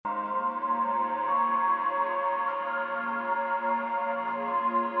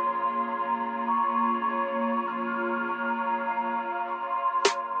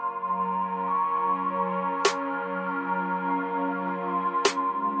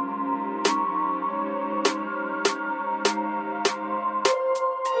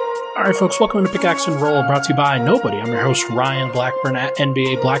All right, folks, welcome to Pickaxe and Roll, brought to you by Nobody. I'm your host, Ryan Blackburn, at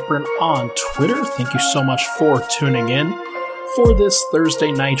NBA Blackburn on Twitter. Thank you so much for tuning in for this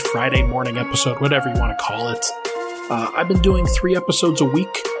Thursday night, Friday morning episode, whatever you want to call it. I've been doing 3 episodes a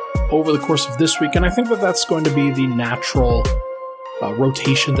week over the course of this week, and I think that that's going to be the natural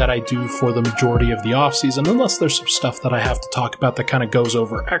rotation that I do for the majority of the offseason, unless there's some stuff that I have to talk about that kind of goes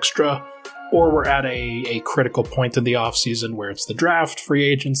over extra, or we're at a critical point in the offseason where it's the draft, free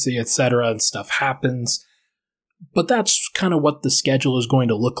agency, etc., and stuff happens. But that's kind of what the schedule is going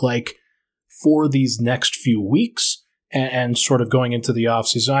to look like for these next few weeks, and sort of going into the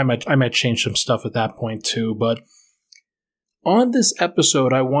offseason. I might change some stuff at that point too, but on this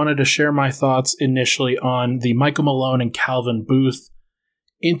episode, I wanted to share my thoughts initially on the Michael Malone and Calvin Booth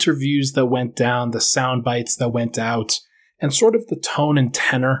interviews that went down, the sound bites that went out, and sort of the tone and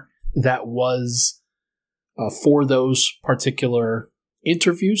tenor that was for those particular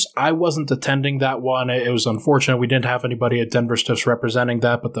interviews. I wasn't attending that one. It was unfortunate. We didn't have anybody at Denver Stiffs representing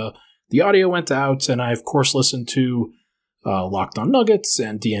that, but the audio went out, and I, of course, listened to Locked on Nuggets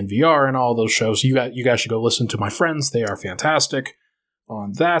and DNVR and all those shows. You guys should go listen to my friends. They are fantastic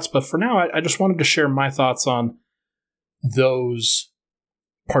on that. But for now, I just wanted to share my thoughts on those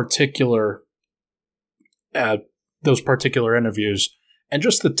particular interviews and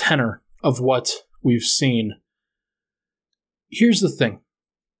just the tenor of what we've seen. Here's the thing.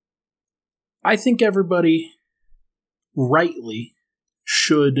 I think everybody rightly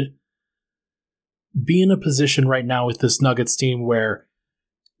should be in a position right now with this Nuggets team where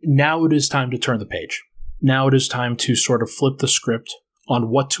now it is time to turn the page. Now it is time to sort of flip the script on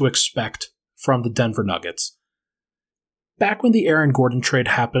what to expect from the Denver Nuggets. Back when the Aaron Gordon trade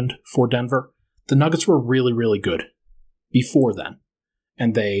happened for Denver, the Nuggets were really, really good before then.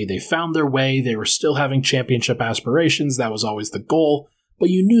 And they found their way. They were still having championship aspirations. That was always the goal. But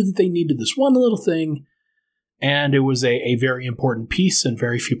you knew that they needed this one little thing, and it was a very important piece, and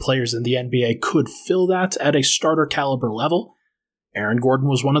very few players in the NBA could fill that at a starter caliber level. Aaron Gordon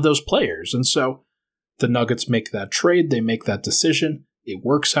was one of those players. And so the Nuggets make that trade. They make that decision. It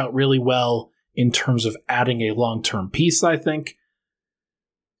works out really well in terms of adding a long-term piece, I think.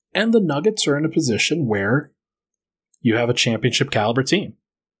 And the Nuggets are in a position where you have a championship caliber team.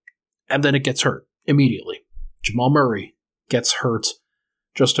 And then it gets hurt immediately. Jamal Murray gets hurt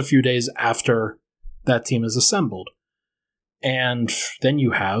just a few days after that team is assembled. And then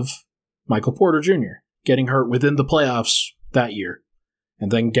you have Michael Porter Jr. getting hurt within the playoffs that year.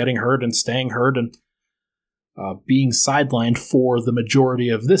 And then getting hurt and staying hurt and being sidelined for the majority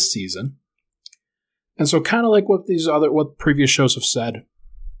of this season. And so kind of like what previous shows have said,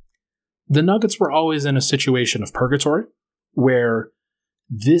 the Nuggets were always in a situation of purgatory where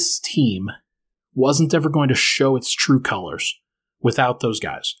this team wasn't ever going to show its true colors without those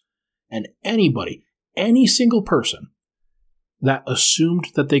guys. And anybody, any single person that assumed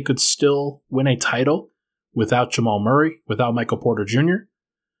that they could still win a title without Jamal Murray, without Michael Porter Jr.,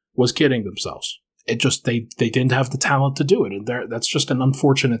 was kidding themselves. They didn't have the talent to do it. And that's just an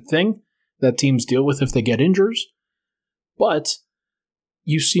unfortunate thing that teams deal with if they get injuries. But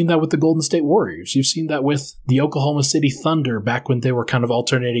you've seen that with the Golden State Warriors. You've seen that with the Oklahoma City Thunder back when they were kind of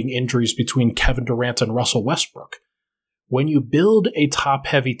alternating injuries between Kevin Durant and Russell Westbrook. When you build a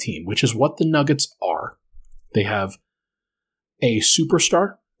top-heavy team, which is what the Nuggets are, they have a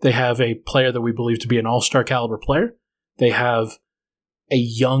superstar. They have a player that we believe to be an all-star caliber player. They have a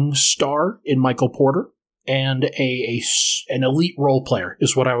young star in Michael Porter and an elite role player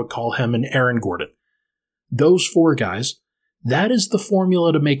is what I would call him in Aaron Gordon. Those 4 guys, that is the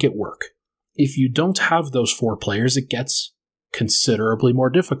formula to make it work. If you don't have those 4 players, it gets considerably more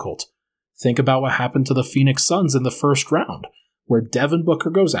difficult. Think about what happened to the Phoenix Suns in the first round, where Devin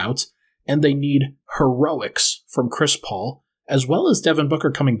Booker goes out, and they need heroics from Chris Paul, as well as Devin Booker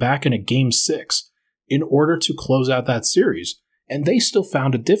coming back in a Game 6, in order to close out that series. And they still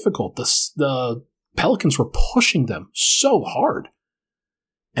found it difficult. The Pelicans were pushing them so hard.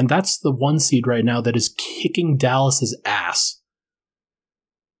 And that's the 1 seed right now that is kicking Dallas's ass.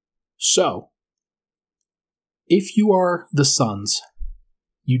 So, if you are the Suns,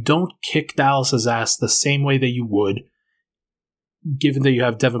 you don't kick Dallas's ass the same way that you would, given that you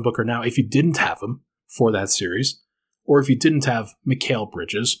have Devin Booker now, if you didn't have him for that series, or if you didn't have Mikal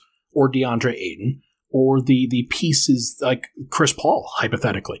Bridges, or DeAndre Ayton, or the pieces like Chris Paul,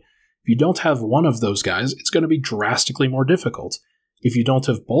 hypothetically. If you don't have one of those guys, it's going to be drastically more difficult. If you don't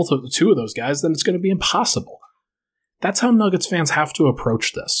have two of those guys, then it's going to be impossible. That's how Nuggets fans have to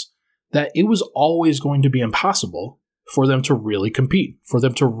approach this. That it was always going to be impossible for them to really compete, for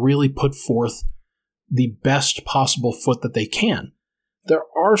them to really put forth the best possible foot that they can. there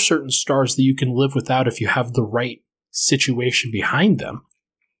are certain stars that you can live without if you have the right situation behind them.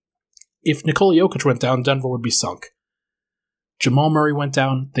 If Nikola Jokic went down, Denver would be sunk. Jamal Murray went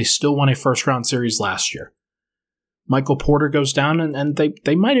down, they still won a first-round series last year. Michael Porter goes down, and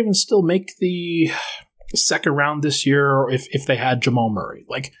they might even still make the second round this year, or if they had Jamal Murray.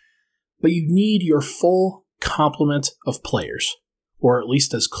 But you need your full complement of players, or at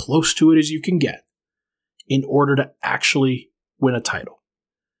least as close to it as you can get, in order to actually win a title.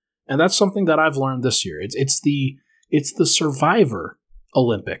 And that's something that I've learned this year. It's the Survivor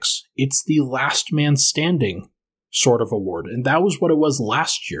Olympics. It's the last man standing sort of award. And that was what it was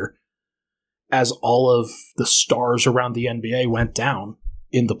last year, as all of the stars around the NBA went down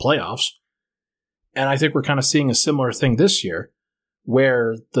in the playoffs. And I think we're kind of seeing a similar thing this year,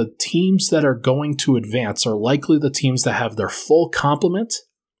 where the teams that are going to advance are likely the teams that have their full complement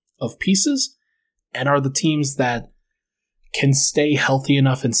of pieces and are the teams that can stay healthy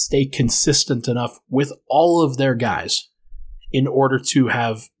enough and stay consistent enough with all of their guys in order to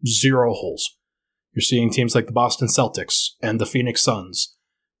have zero holes. You're seeing teams like the Boston Celtics and the Phoenix Suns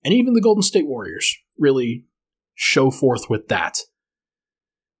and even the Golden State Warriors really show forth with that.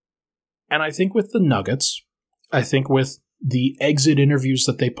 And I think with the Nuggets, I think with the exit interviews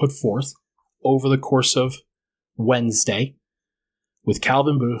that they put forth over the course of Wednesday, with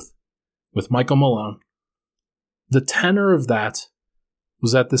Calvin Booth, with Michael Malone, the tenor of that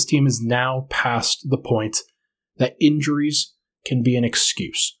was that this team is now past the point that injuries can be an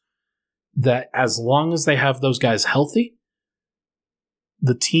excuse. That as long as they have those guys healthy,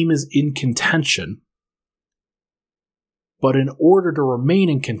 the team is in contention. But in order to remain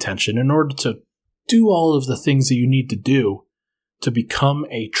in contention, in order to do all of the things that you need to do to become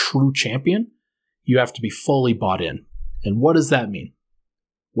a true champion, you have to be fully bought in. And what does that mean?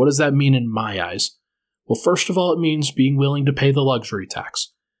 What does that mean in my eyes? Well, first of all, it means being willing to pay the luxury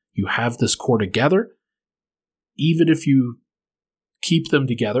tax. You have this core together. Even if you keep them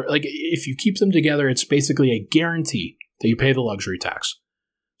together, if you keep them together, it's basically a guarantee that you pay the luxury tax.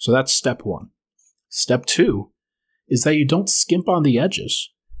 So that's step one. Step two is that you don't skimp on the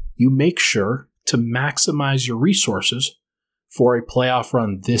edges. You make sure to maximize your resources for a playoff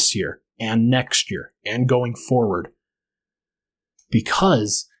run this year and next year and going forward.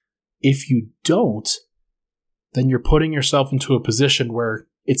 Because if you don't, then you're putting yourself into a position where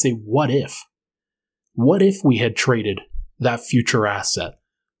it's a what if. What if we had traded that future asset?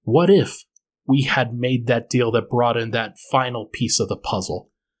 What if we had made that deal that brought in that final piece of the puzzle?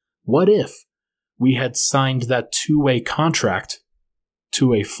 What if we had signed that two-way contract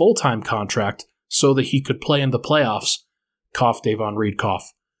to a full-time contract so that he could play in the playoffs, cough Davon Reed,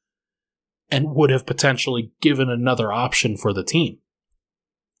 cough, and would have potentially given another option for the team?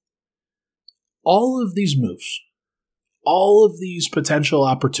 All of these moves, all of these potential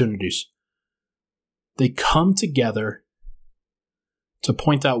opportunities, they come together to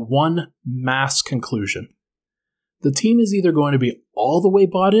point out one mass conclusion. The team is either going to be all the way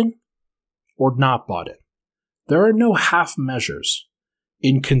bought in or not bought in. There are no half measures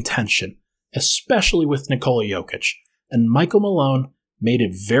in contention, especially with Nikola Jokic. And Michael Malone made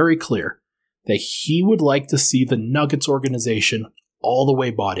it very clear that he would like to see the Nuggets organization all the way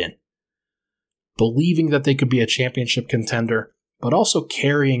bought in, believing that they could be a championship contender, but also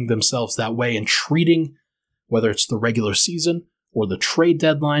carrying themselves that way and treating, whether it's the regular season or the trade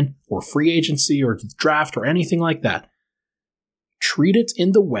deadline or free agency or the draft or anything like that, treat it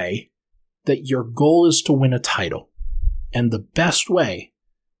in the way that your goal is to win a title. And the best way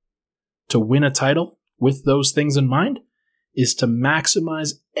to win a title with those things in mind is to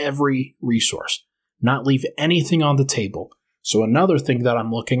maximize every resource, not leave anything on the table. So another thing that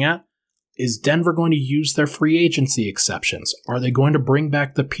I'm looking at is Denver going to use their free agency exceptions? Are they going to bring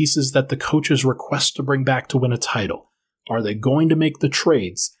back the pieces that the coaches request to bring back to win a title? Are they going to make the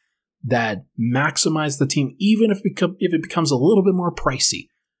trades that maximize the team, even if it becomes a little bit more pricey?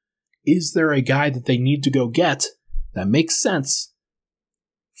 Is there a guy that they need to go get that makes sense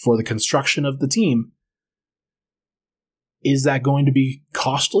for the construction of the team? Is that going to be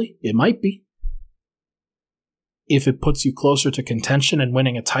costly? It might be. If it puts you closer to contention and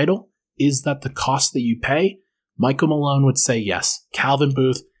winning a title, is that the cost that you pay? Michael Malone would say yes. Calvin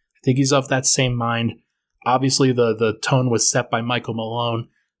Booth, I think he's of that same mind. Obviously, the tone was set by Michael Malone.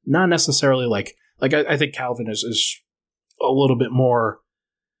 Not necessarily I think Calvin is a little bit more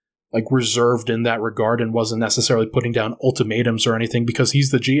reserved in that regard and wasn't necessarily putting down ultimatums or anything because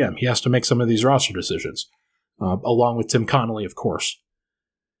he's the GM. He has to make some of these roster decisions, along with Tim Connolly, of course.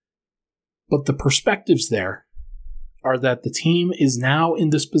 But the perspectives there are that the team is now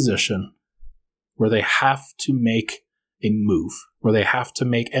in this position where they have to make a move where they have to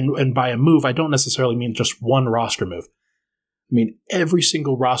make, and by a move, I don't necessarily mean just one roster move. I mean, every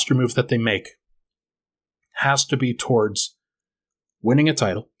single roster move that they make has to be towards winning a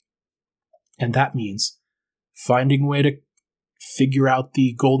title. And that means finding a way to figure out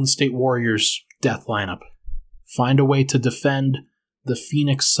the Golden State Warriors death lineup. Find a way to defend the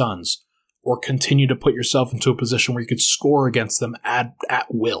Phoenix Suns or continue to put yourself into a position where you could score against them at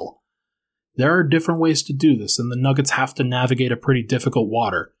will. There are different ways to do this, and the Nuggets have to navigate a pretty difficult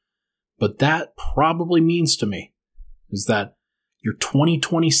water. But that probably means to me is that your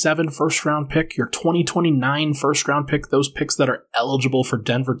 2027 first-round pick, your 2029 first-round pick, those picks that are eligible for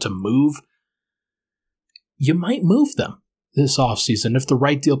Denver to move, you might move them this offseason if the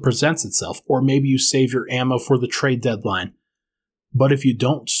right deal presents itself, or maybe you save your ammo for the trade deadline. But if you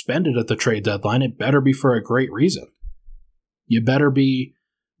don't spend it at the trade deadline, it better be for a great reason. You better be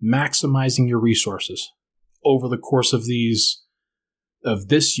maximizing your resources over the course of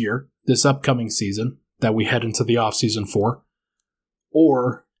this year, this upcoming season that we head into the offseason for,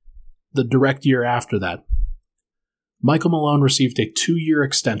 or the direct year after that. Michael Malone received a 2-year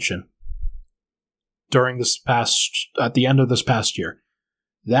extension at the end of this past year.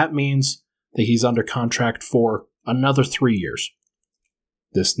 That means that he's under contract for another 3 years.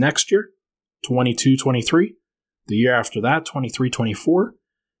 This next year, 22-23, the year after that, 23-24,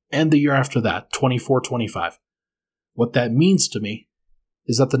 and the year after that, 24-25. What that means to me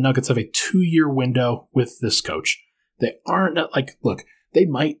is that the Nuggets have a 2-year window with this coach. They aren't look, they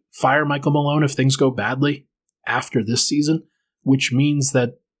might fire Michael Malone if things go badly after this season, which means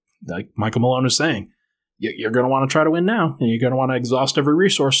that, like Michael Malone is saying, you're going to want to try to win now, and you're going to want to exhaust every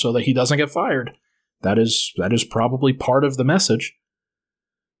resource so that he doesn't get fired. That is probably part of the message.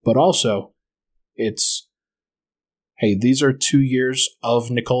 But also, it's, hey, these are 2 years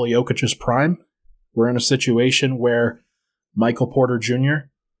of Nikola Jokic's prime. We're in a situation where Michael Porter Jr.,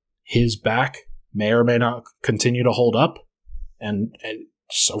 his back may or may not continue to hold up, and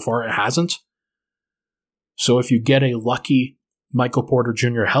so far it hasn't. So if you get a lucky Michael Porter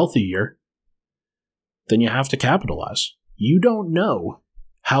Jr. healthy year, then you have to capitalize. You don't know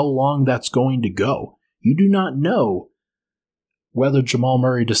how long that's going to go. You do not know whether Jamal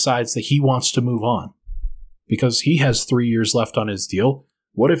Murray decides that he wants to move on, because he has 3 years left on his deal.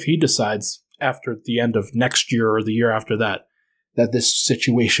 What if he decides after the end of next year or the year after that this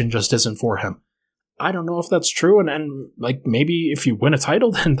situation just isn't for him? I don't know if that's true, and like maybe if you win a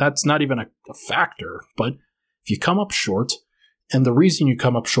title, then that's not even a factor. But if you come up short, and the reason you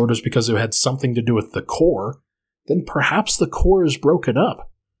come up short is because it had something to do with the core, then perhaps the core is broken up.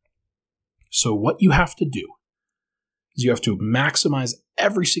 So what you have to do is you have to maximize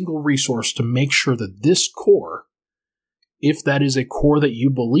every single resource to make sure that this core, if that is a core that you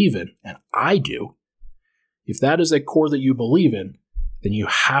believe in, and I do, if that is a core that you believe in, then you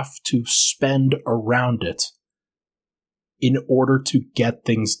have to spend around it in order to get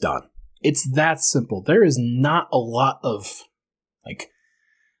things done. It's that simple. There is not a lot of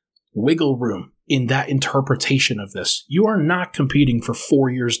wiggle room in that interpretation of this. You are not competing for 4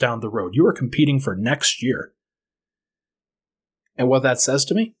 years down the road. You are competing for next year. And what that says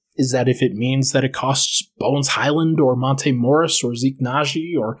to me is that if it means that it costs Bones Highland or Monte Morris or Zeke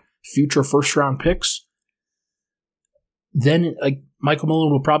Naji or future first-round picks, then Michael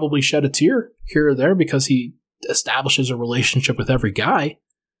Malone will probably shed a tear here or there because he establishes a relationship with every guy.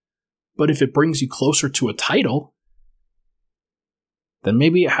 But if it brings you closer to a title, then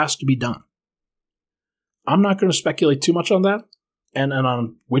maybe it has to be done. I'm not going to speculate too much on that and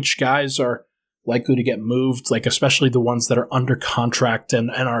on which guys are likely to get moved, especially the ones that are under contract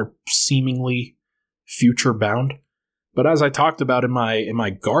and are seemingly future bound. But as I talked about in my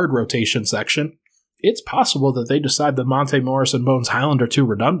guard rotation section, it's possible that they decide that Monte Morris and Bones Highland are too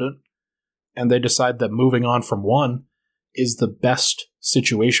redundant, and they decide that moving on from one is the best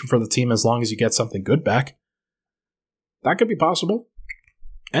situation for the team as long as you get something good back. That could be possible.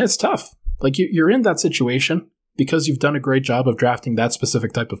 And it's tough. You're in that situation because you've done a great job of drafting that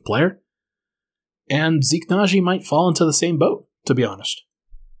specific type of player. And Zeke Naji might fall into the same boat, to be honest.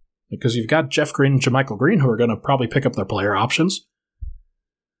 Because you've got Jeff Green and JaMychal Green who are going to probably pick up their player options.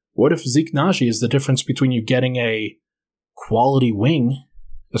 What if Zeke Naji is the difference between you getting a quality wing,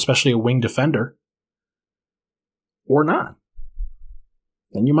 especially a wing defender, or not?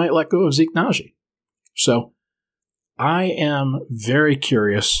 Then you might let go of Zeke Naji. So I am very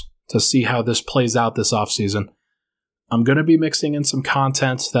curious to see how this plays out this offseason. I'm going to be mixing in some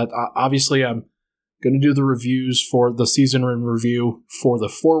content that obviously I'm going to do the reviews for the season in review for the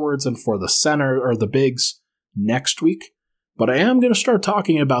forwards and for the center or the bigs next week. But I am going to start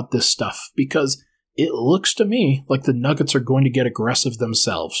talking about this stuff because it looks to me like the Nuggets are going to get aggressive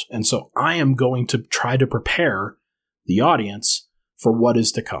themselves. And so I am going to try to prepare the audience for what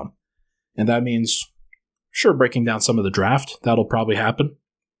is to come. And that means, sure, breaking down some of the draft. That'll probably happen.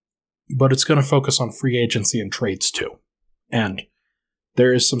 But it's going to focus on free agency and trades too. And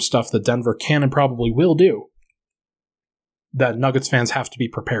there is some stuff that Denver can and probably will do that Nuggets fans have to be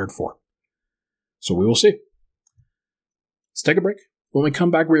prepared for. So we will see. Let's take a break. When we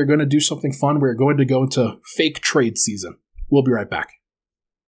come back, we are going to do something fun. We are going to go into fake trade season. We'll be right back.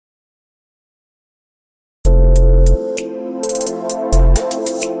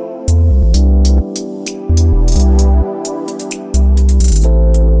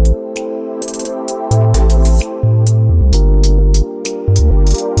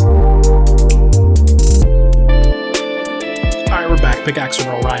 Pickaxe and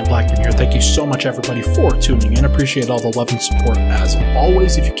Roll, Ryan Blackburn here. Thank you so much, everybody, for tuning in. Appreciate all the love and support as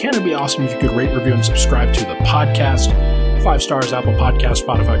always. If you can, it'd be awesome if you could rate, review, and subscribe to the podcast. 5 stars, Apple Podcasts,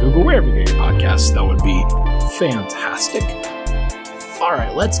 Spotify, Google, wherever you get your podcasts. That would be fantastic. All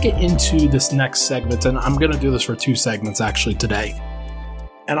right, let's get into this next segment, and I'm going to do this for 2 segments actually today.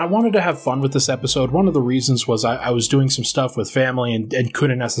 And I wanted to have fun with this episode. One of the reasons was I was doing some stuff with family and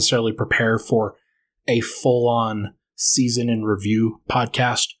couldn't necessarily prepare for a full-on season in review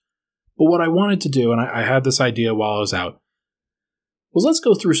podcast. But what I wanted to do, and I had this idea while I was out, was let's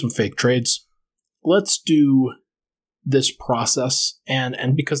go through some fake trades. Let's do this process.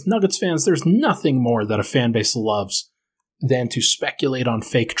 And because Nuggets fans, there's nothing more that a fan base loves than to speculate on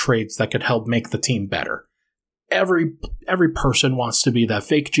fake trades that could help make the team better. Every person wants to be that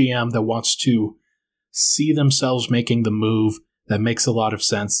fake GM that wants to see themselves making the move that makes a lot of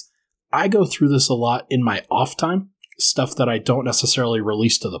sense. I go through this a lot in my off time. Stuff that I don't necessarily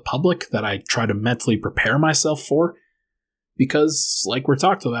release to the public, that I try to mentally prepare myself for, because, like we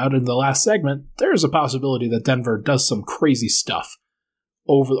talked about in the last segment, there's a possibility that Denver does some crazy stuff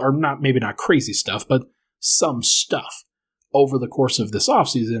maybe not crazy stuff, but some stuff over the course of this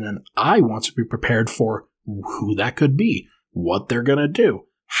offseason, and I want to be prepared for who that could be, what they're going to do,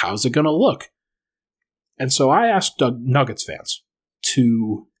 how's it going to look. And so I asked Nuggets fans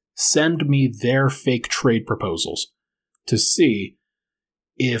to send me their fake trade proposals to see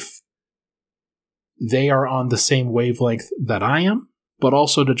if they are on the same wavelength that I am, but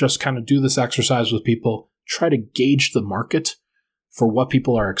also to just kind of do this exercise with people, try to gauge the market for what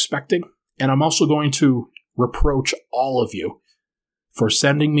people are expecting. And I'm also going to reproach all of you for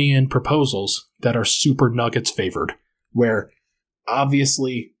sending me in proposals that are super Nuggets favored, where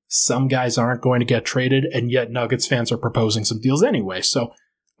obviously some guys aren't going to get traded, and yet Nuggets fans are proposing some deals anyway. So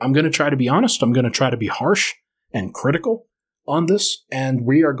I'm going to try to be honest. I'm going to try to be harsh and critical on this, and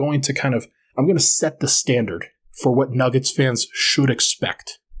we are going to I'm going to set the standard for what Nuggets fans should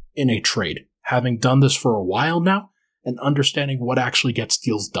expect in a trade, having done this for a while now and understanding what actually gets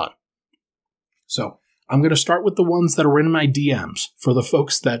deals done. So I'm going to start with the ones that are in my DMs for the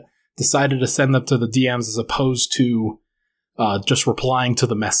folks that decided to send them to the DMs as opposed to just replying to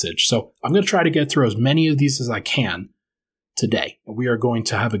the message. So I'm going to try to get through as many of these as I can today, and we are going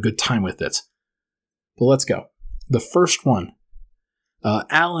to have a good time with it. But let's go. The first one,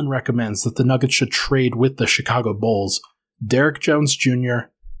 Alan recommends that the Nuggets should trade with the Chicago Bulls Derek Jones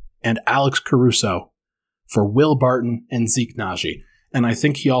Jr. and Alex Caruso for Will Barton and Zeke Naji. And I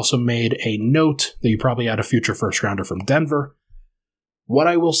think he also made a note that you probably had a future first rounder from Denver. What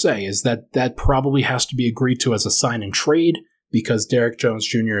I will say is that probably has to be agreed to as a sign and trade because Derek Jones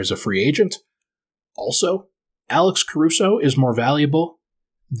Jr. is a free agent. Also, Alex Caruso is more valuable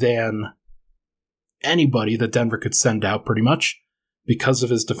than anybody that Denver could send out pretty much because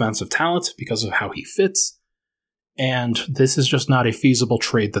of his defensive talent, because of how he fits. And this is just not a feasible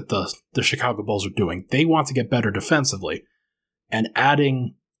trade that the Chicago Bulls are doing. They want to get better defensively. And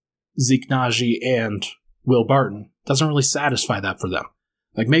adding Zeke Naji and Will Barton doesn't really satisfy that for them.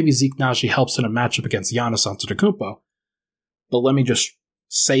 Like maybe Zeke Naji helps in a matchup against Giannis Antetokounmpo. But let me just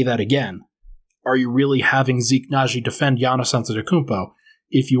say that again. Are you really having Zeke Naji defend Giannis Antetokounmpo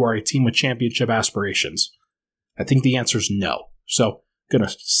if you are a team with championship aspirations? I think the answer is no. So, going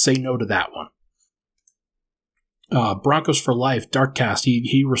to say no to that one. Broncos for Life, Darkcast,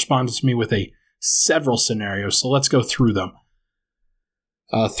 he responded to me with several scenarios, so let's go through them.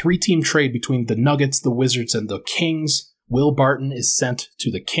 3-team trade between the Nuggets, the Wizards, and the Kings. Will Barton is sent to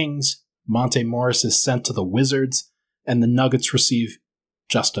the Kings. Monte Morris is sent to the Wizards. And the Nuggets receive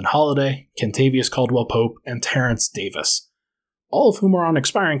Justin Holiday, Kentavious Caldwell-Pope, and Terrence Davis. All of whom are on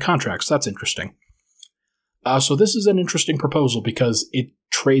expiring contracts. That's interesting. So this is an interesting proposal because it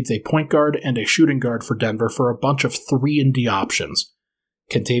trades a point guard and a shooting guard for Denver for a bunch of 3-and-D options.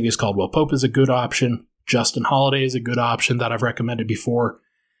 Kentavious Caldwell-Pope is a good option. Justin Holiday is a good option that I've recommended before.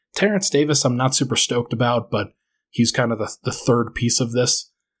 Terrence Davis I'm not super stoked about, but he's kind of the third piece of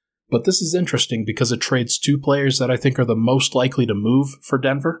this. But this is interesting because it trades two players that I think are the most likely to move for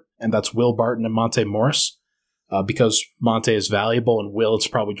Denver, and that's Will Barton and Monte Morris. Because Monte is valuable and Will, it's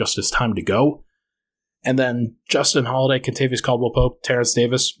probably just his time to go. And then Justin Holiday, Kentavious Caldwell-Pope, Terrence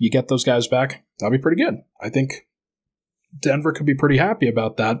Davis, you get those guys back, that'll be pretty good. I think Denver could be pretty happy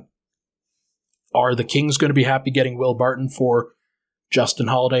about that. Are the Kings going to be happy getting Will Barton for Justin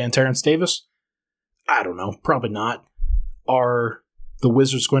Holiday and Terrence Davis? I don't know. Probably not. Are the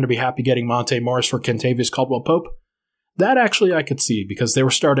Wizards going to be happy getting Monte Morris for Kentavious Caldwell-Pope? That actually I could see because they're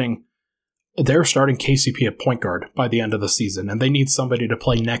starting KCP at point guard by the end of the season, and they need somebody to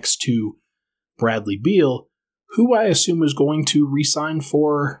play next to Bradley Beal, who I assume is going to re-sign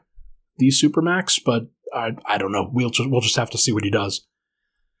for the Supermax, but I don't know. We'll just have to see what he does.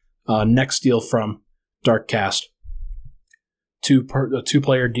 Next deal from Darkcast. A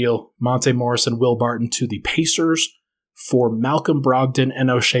two-player deal, Monte Morris and Will Barton to the Pacers for Malcolm Brogdon and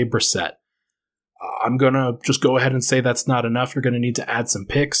O'Shea Brissett. I'm going to just go ahead and say that's not enough. You're going to need to add some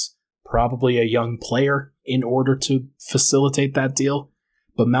picks, probably a young player in order to facilitate that deal.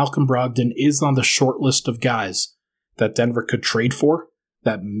 But Malcolm Brogdon is on the short list of guys that Denver could trade for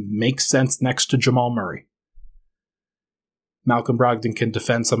that makes sense next to Jamal Murray. Malcolm Brogdon can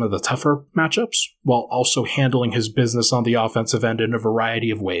defend some of the tougher matchups while also handling his business on the offensive end in a variety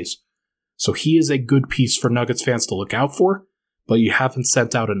of ways. So he is a good piece for Nuggets fans to look out for, but you haven't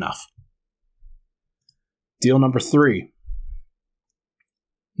sent out enough. Deal number 3.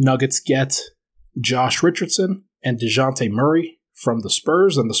 Nuggets get Josh Richardson and DeJounte Murray from the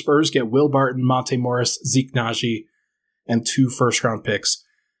Spurs, and the Spurs get Will Barton, Monte Morris, Zeke Naji, and 2 first-round picks.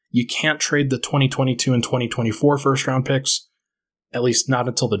 You can't trade the 2022 and 2024 first-round picks, at least not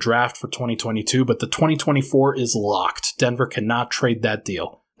until the draft for 2022, but the 2024 is locked. Denver cannot trade that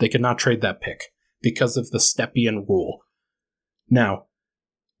deal. They cannot trade that pick because of the Stepien rule. Now,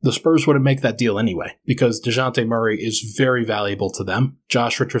 the Spurs wouldn't make that deal anyway because DeJounte Murray is very valuable to them.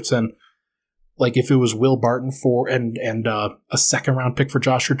 Josh Richardson, like if it was Will Barton for and a second-round pick for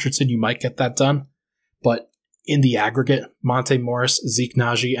Josh Richardson, you might get that done. But in the aggregate, Monte Morris, Zeke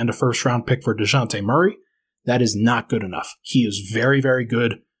Naji, and a first-round pick for DeJounte Murray, that is not good enough. He is very, very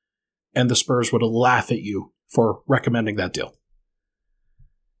good, and the Spurs would laugh at you for recommending that deal.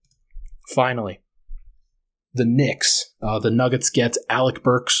 Finally, the Knicks. The Nuggets get Alec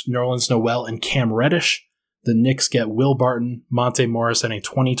Burks, Nerlens Noel, and Cam Reddish. The Knicks get Will Barton, Monte Morris, and a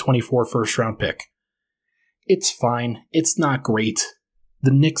 2024 first-round pick. It's fine. It's not great.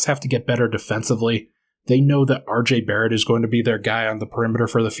 The Knicks have to get better defensively. They know that RJ Barrett is going to be their guy on the perimeter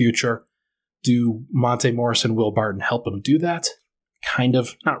for the future. Do Monte Morris and Will Barton help them do that? Kind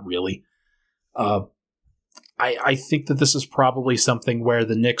of. Not really. I think that this is probably something where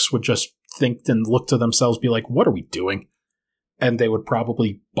the Knicks would just think and look to themselves, be like, what are we doing? And they would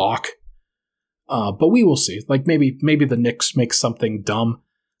probably balk. But we will see. Like maybe the Knicks make something dumb.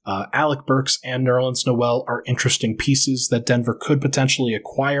 Alec Burks and Nerlens Noel are interesting pieces that Denver could potentially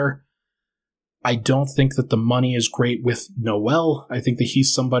acquire. I don't think that the money is great with Noel. I think that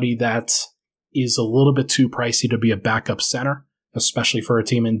he's somebody that is a little bit too pricey to be a backup center, especially for a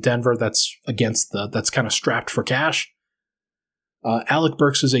team in Denver that's kind of strapped for cash. Alec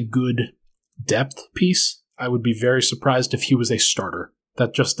Burks is a good depth piece. I would be very surprised if he was a starter.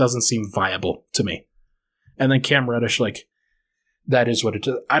 That just doesn't seem viable to me. And then Cam Reddish, like, that is what it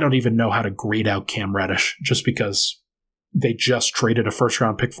is. I don't even know how to grade out Cam Reddish just because they just traded a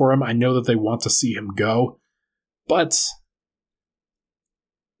first-round pick for him. I know that they want to see him go, but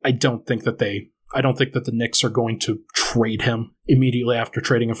I don't think that the Knicks are going to trade him immediately after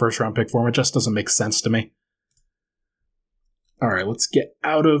trading a first-round pick for him. It just doesn't make sense to me. All right, let's get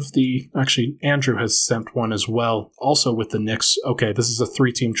out of the... Actually, Andrew has sent one as well, also with the Knicks. Okay, this is a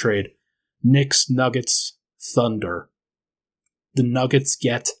 3-team trade. Knicks, Nuggets, Thunder. The Nuggets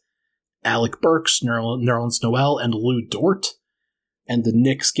get Alec Burks, Nerlens Noel, and Lou Dort. And the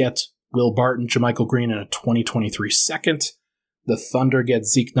Knicks get Will Barton, JaMychal Green, and a 2023 second. The Thunder get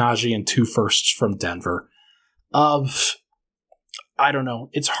Zeke Naji and 2 firsts from Denver. I don't know.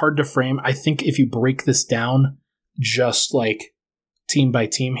 It's hard to frame. I think if you break this down just like team by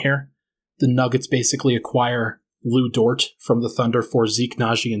team here, the Nuggets basically acquire Lou Dort from the Thunder for Zeke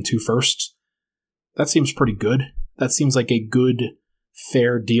Naji and 2 firsts. That seems pretty good. That seems like a good,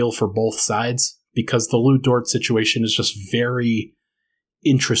 fair deal for both sides because the Lou Dort situation is just very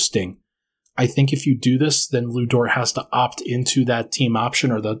interesting. I think if you do this, then Lou Dort has to opt into that team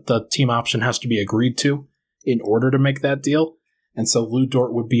option, or the team option has to be agreed to in order to make that deal. And so Lou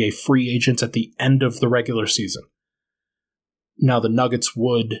Dort would be a free agent at the end of the regular season. Now the Nuggets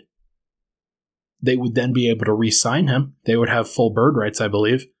would then be able to re-sign him. They would have full bird rights, I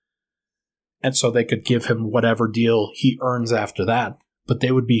believe. And so they could give him whatever deal he earns after that. But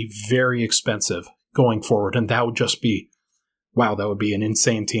they would be very expensive going forward. And that would just be, wow, that would be an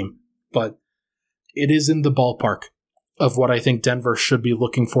insane team. But it is in the ballpark of what I think Denver should be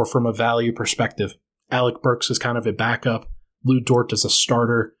looking for from a value perspective. Alec Burks is kind of a backup. Lou Dort is a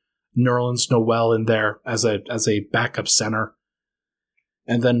starter. Nerlens Noel in there as a backup center.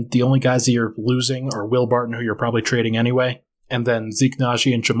 And then the only guys that you're losing are Will Barton, who you're probably trading anyway, and then Zeke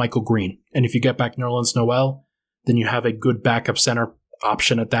Naji and JaMychal Green. And if you get back Nerlens Noel, then you have a good backup center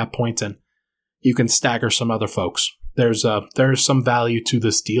option at that point, and you can stagger some other folks. There's some value to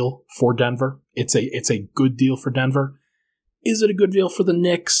this deal for Denver. It's a good deal for Denver. Is it a good deal for the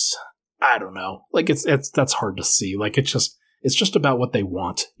Knicks? I don't know. Like that's hard to see. Like it's just about what they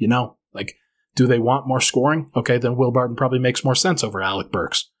want, you know? Like, do they want more scoring? Okay, then Will Barton probably makes more sense over Alec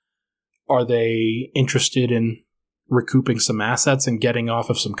Burks. Are they interested in recouping some assets and getting off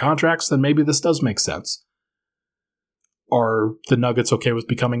of some contracts? Then maybe this does make sense. Are the Nuggets okay with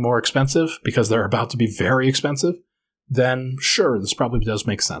becoming more expensive because they're about to be very expensive? Then sure, this probably does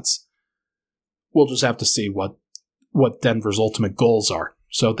make sense. We'll just have to see what Denver's ultimate goals are.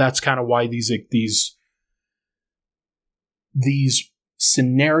 So that's kind of why these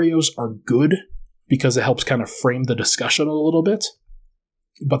scenarios are good, because it helps kind of frame the discussion a little bit,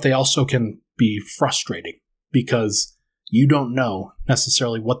 but they also can be frustrating because you don't know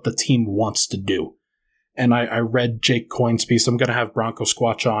necessarily what the team wants to do. And I read Jake Coyne's piece. I'm going to have Bronco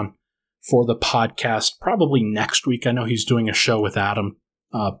Squatch on for the podcast probably next week. I know he's doing a show with Adam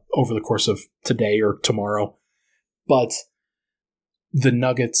over the course of today or tomorrow. But the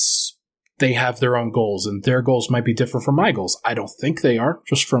Nuggets, they have their own goals, and their goals might be different from my goals. I don't think they are,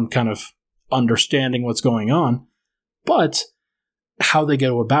 just from kind of understanding what's going on. But how they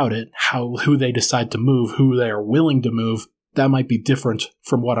go about it, who they decide to move, who they are willing to move, that might be different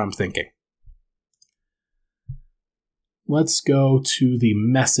from what I'm thinking. Let's go to the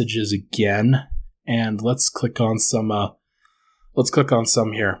messages again, and let's click on some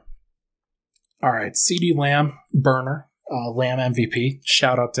here. All right, CD Lamb, burner, Lamb MVP,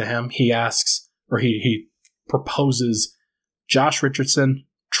 shout out to him. He asks, or he proposes Josh Richardson,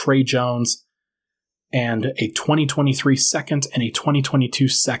 Trey Jones, and a 2023 second and a 2022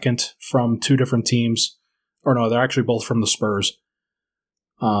 second from two different teams. Or no, they're actually both from the Spurs.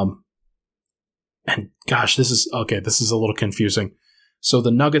 And gosh, this is a little confusing. So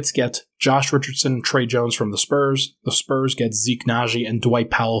the Nuggets get Josh Richardson and Trey Jones from the Spurs. The Spurs get Zeke Naji and Dwight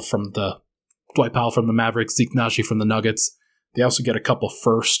Powell from the Mavericks, Zeke Naji from the Nuggets. They also get a couple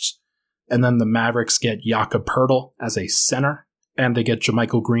firsts. And then the Mavericks get Jakob Poeltl as a center, and they get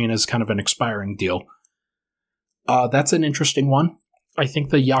JaMychal Green as kind of an expiring deal. That's an interesting one. I think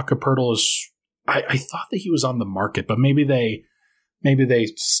the Jakob Poeltl is... I thought that he was on the market, but maybe they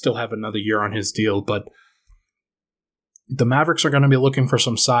still have another year on his deal. But the Mavericks are going to be looking for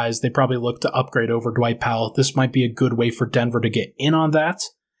some size. They probably look to upgrade over Dwight Powell. This might be a good way for Denver to get in on that.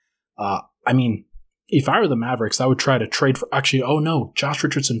 I mean, if I were the Mavericks, I would try to trade for... Actually, oh no, Josh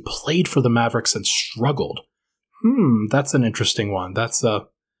Richardson played for the Mavericks and struggled. That's an interesting one. That's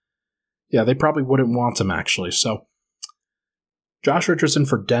yeah, they probably wouldn't want him, actually. So, Josh Richardson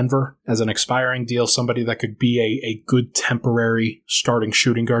for Denver as an expiring deal, somebody that could be a good temporary starting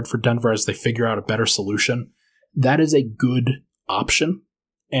shooting guard for Denver as they figure out a better solution. That is a good option.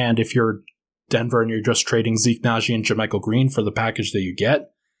 And if you're Denver and you're just trading Zeke Naji and JaMychal Green for the package that you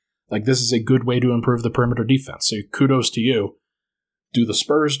get, like, this is a good way to improve the perimeter defense. So kudos to you. Do the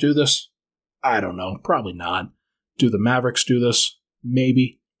Spurs do this? I don't know. Probably not. Do the Mavericks do this?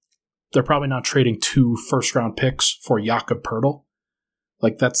 Maybe. They're probably not trading 2 first-round picks for Jakob Poeltl.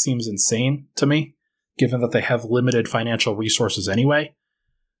 Like, that seems insane to me, given that they have limited financial resources anyway.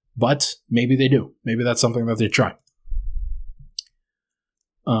 But maybe they do. Maybe that's something that they try.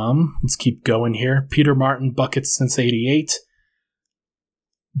 Let's keep going here. Peter Martin, buckets since 88.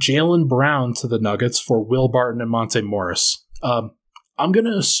 Jaylen Brown to the Nuggets for Will Barton and Monte Morris. I'm going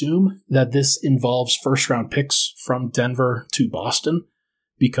to assume that this involves first-round picks from Denver to Boston,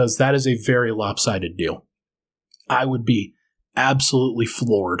 because that is a very lopsided deal. I would be absolutely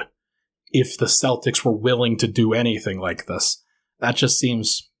floored if the Celtics were willing to do anything like this. That just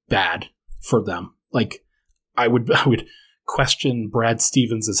seems bad for them. Like, I would question Brad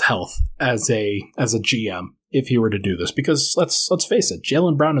Stevens' health as a GM if he were to do this, because let's face it,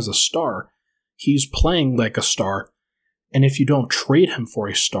 Jaylen Brown is a star. He's playing like a star, and if you don't trade him for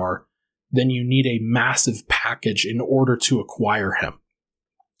a star, then you need a massive package in order to acquire him.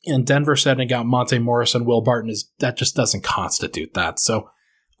 And Denver sending out Monte Morris and Will Barton, that just doesn't constitute that. So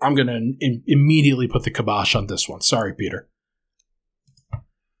I'm going to immediately put the kibosh on this one. Sorry, Peter.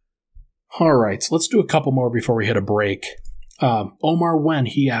 All right, so let's do a couple more before we hit a break. Omar Wen,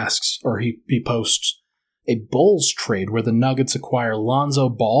 he asks, or he posts, a Bulls trade where the Nuggets acquire Lonzo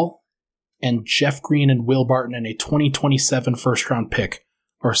Ball and Jeff Green and Will Barton and a 2027 first-round pick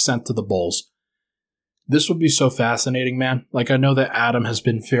are sent to the Bulls. This would be so fascinating, man. Like, I know that Adam has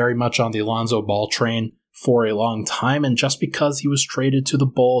been very much on the Lonzo Ball train for a long time, and just because he was traded to the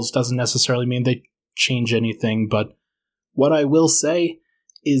Bulls doesn't necessarily mean they change anything, but what I will say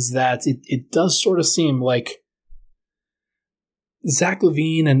is that it does sort of seem like Zach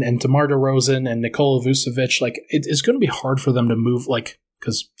LaVine and DeMar DeRozan and Nikola Vucevic, like, it's going to be hard for them to move, like,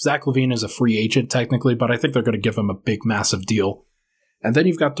 because Zach LaVine is a free agent technically, but I think they're going to give him a big, massive deal. And then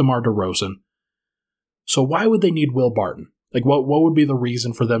you've got DeMar DeRozan. So why would they need Will Barton? Like, what would be the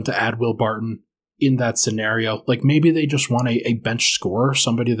reason for them to add Will Barton in that scenario? Like, maybe they just want a bench scorer,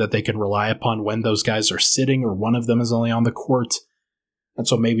 somebody that they can rely upon when those guys are sitting or one of them is only on the court. And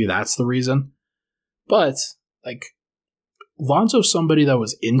so maybe that's the reason. But, like, Lonzo's somebody that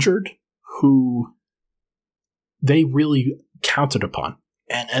was injured who they really counted upon.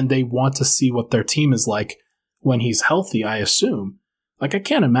 And they want to see what their team is like when he's healthy, I assume. Like, I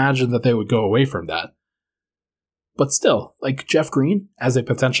can't imagine that they would go away from that. But still, like, Jeff Green as a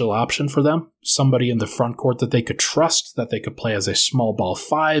potential option for them, somebody in the front court that they could trust, that they could play as a small ball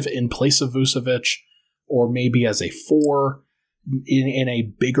 5 in place of Vucevic, or maybe as a 4 in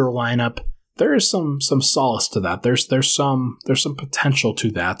a bigger lineup. There is some solace to that. There's some potential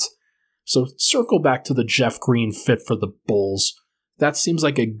to that. So circle back to the Jeff Green fit for the Bulls. That seems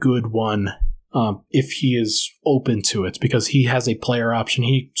like a good one if he is open to it, because he has a player option.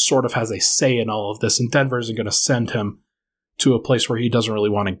 He sort of has a say in all of this, and Denver isn't going to send him to a place where he doesn't really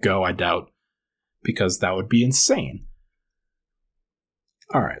want to go, I doubt, because that would be insane.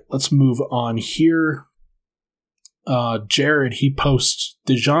 All right, let's move on here. Jared, he posts,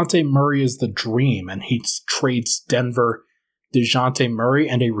 DeJounte Murray is the dream, and he trades Denver DeJounte Murray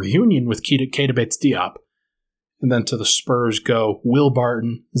and a reunion with Keita Bates-Diop. And then to the Spurs go Will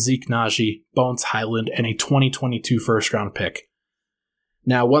Barton, Zeke Naji, Bones Highland, and a 2022 first-round pick.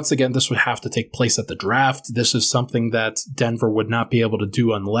 Now, once again, this would have to take place at the draft. This is something that Denver would not be able to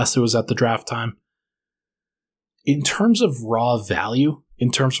do unless it was at the draft time. In terms of raw value,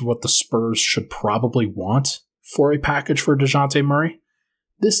 in terms of what the Spurs should probably want for a package for DeJounte Murray,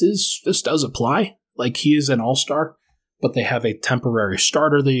 this does apply. Like, he is an all-star, but they have a temporary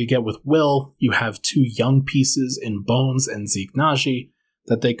starter that you get with Will. You have 2 young pieces in Bones and Zeke Naji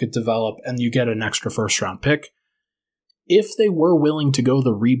that they could develop, and you get an extra first-round pick. If they were willing to go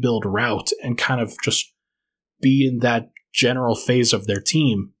the rebuild route and kind of just be in that general phase of their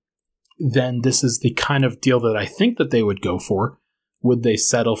team, then this is the kind of deal that I think that they would go for. Would they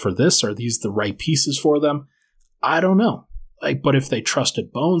settle for this? Are these the right pieces for them? I don't know. But if they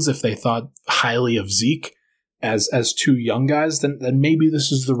trusted Bones, if they thought highly of Zeke as 2 young guys, then maybe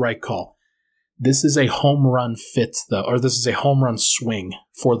this is the right call. This is a home run fit, though, or this is a home run swing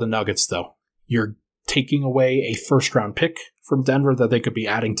for the Nuggets, though. You're taking away a first-round pick from Denver that they could be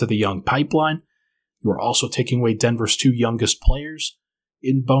adding to the young pipeline. You are also taking away Denver's 2 youngest players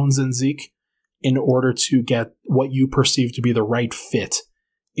in Bones and Zeke in order to get what you perceive to be the right fit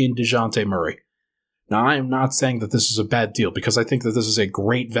in DeJounte Murray. Now, I am not saying that this is a bad deal, because I think that this is a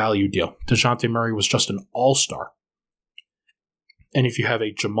great value deal. DeJounte Murray was just an all-star. And if you have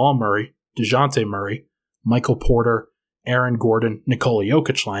a Jamal Murray, DeJounte Murray, Michael Porter, Aaron Gordon, Nikola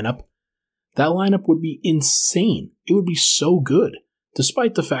Jokic lineup, that lineup would be insane. It would be so good,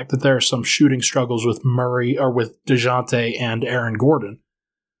 despite the fact that there are some shooting struggles with Murray or with DeJounte and Aaron Gordon.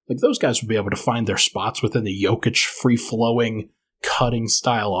 Like, those guys would be able to find their spots within the Jokic free-flowing, cutting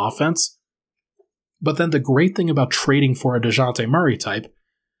style offense. But then the great thing about trading for a DeJounte Murray type,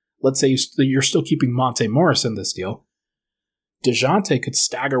 let's say you're still keeping Monte Morris in this deal, DeJounte could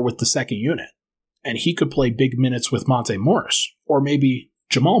stagger with the second unit, and he could play big minutes with Monte Morris. Or maybe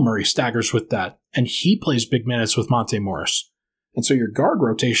Jamal Murray staggers with that, and he plays big minutes with Monte Morris. And so your guard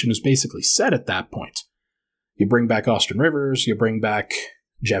rotation is basically set at that point. You bring back Austin Rivers, you bring back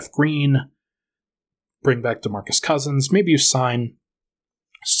Jeff Green, bring back DeMarcus Cousins, maybe you sign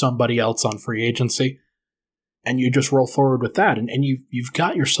somebody else on free agency, and you just roll forward with that, and you've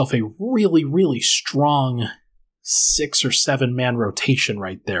got yourself a really, really strong 6 or 7 man rotation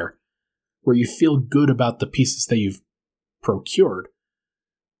right there, where you feel good about the pieces that you've procured.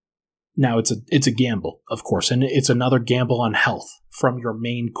 Now, it's a gamble, of course, and it's another gamble on health from your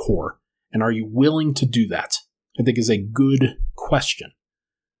main core. And are you willing to do that? I think is a good question.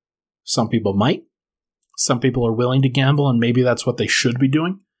 Some people might. Some people are willing to gamble, and maybe that's what they should be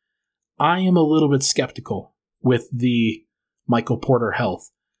doing. I am a little bit skeptical with the Michael Porter health,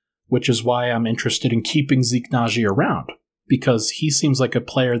 which is why I'm interested in keeping Zeke Nnaji around, because he seems like a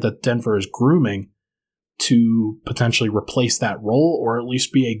player that Denver is grooming to potentially replace that role, or at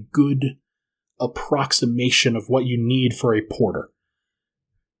least be a good approximation of what you need for a Porter.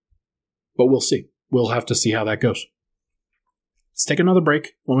 But we'll see. We'll have to see how that goes. Let's take another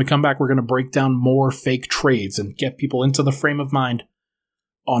break. When we come back, we're going to break down more fake trades and get people into the frame of mind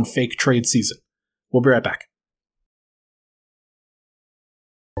on fake trade season. We'll be right back.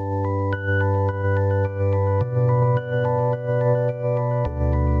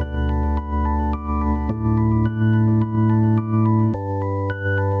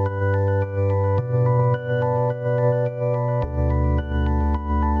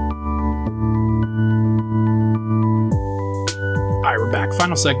 All right, we're back.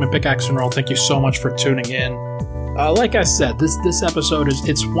 Final segment, Pick, X, and Roll. Thank you so much for tuning in. Like I said, this episode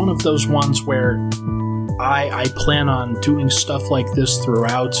it's one of those ones where I plan on doing stuff like this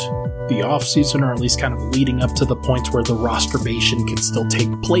throughout the offseason, or at least kind of leading up to the point where the rosterbation can still take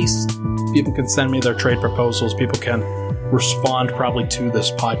place. People can send me their trade proposals. People can respond probably to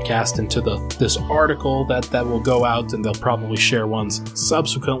this podcast and to this article that will go out, and they'll probably share ones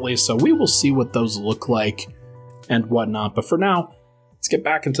subsequently. So we will see what those look like and whatnot. But for now, let's get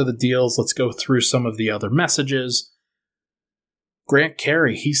back into the deals. Let's go through some of the other messages. Grant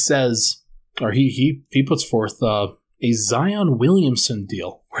Carey, he says, or he puts forth a Zion Williamson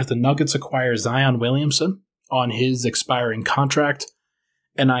deal where the Nuggets acquire Zion Williamson on his expiring contract.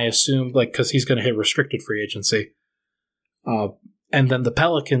 And I assume, because he's going to hit restricted free agency. And then the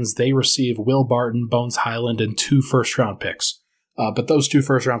Pelicans, they receive Will Barton, Bones Highland, and 2 first-round picks. But those 2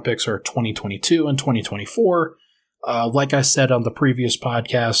 first-round picks are 2022 and 2024. Like I said on the previous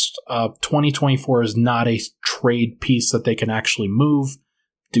podcast, 2024 is not a trade piece that they can actually move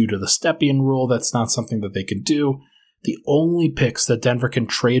due to the Stepien rule. That's not something that they can do. The only picks that Denver can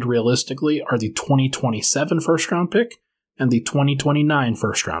trade realistically are the 2027 first-round pick and the 2029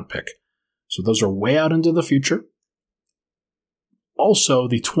 first-round pick. So those are way out into the future. Also,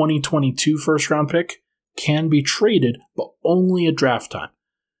 the 2022 first-round pick can be traded, but only at draft time.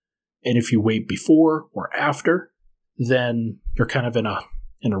 And if you wait before or after, then you're kind of in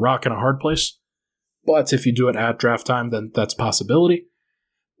a rock and a hard place. But if you do it at draft time, then that's a possibility.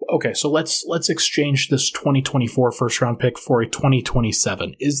 Okay, so let's exchange this 2024 first-round pick for a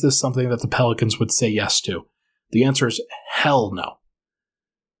 2027. Is this something that the Pelicans would say yes to? The answer is hell no.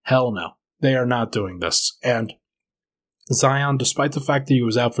 Hell no. They are not doing this. And Zion, despite the fact that he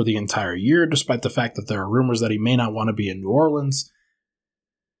was out for the entire year, despite the fact that there are rumors that he may not want to be in New Orleans,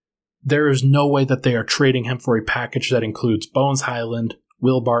 there is no way that they are trading him for a package that includes Bones Highland,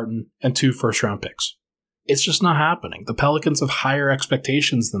 Will Barton, and 2 first-round picks. It's just not happening. The Pelicans have higher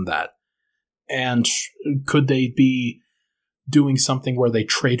expectations than that. And could they be doing something where they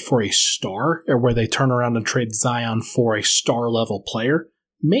trade for a star, or where they turn around and trade Zion for a star-level player?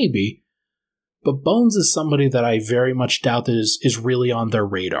 Maybe. But Bones is somebody that I very much doubt that is really on their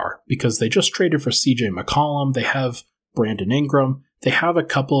radar, because they just traded for CJ McCollum. They have Brandon Ingram. They have a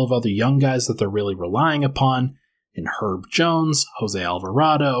couple of other young guys that they're really relying upon in Herb Jones, Jose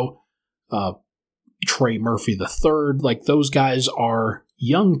Alvarado, Trey Murphy III. Those guys are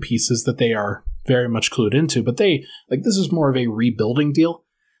young pieces that they are very much clued into, but this is more of a rebuilding deal.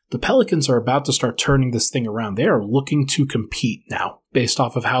 The Pelicans are about to start turning this thing around. They are looking to compete now based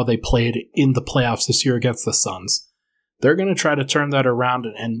off of how they played in the playoffs this year against the Suns. They're going to try to turn that around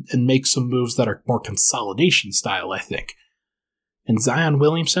and make some moves that are more consolidation style, I think. And Zion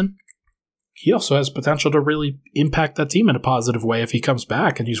Williamson, he also has potential to really impact that team in a positive way if he comes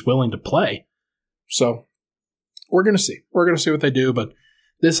back and he's willing to play. So we're going to see. We're going to see what they do, but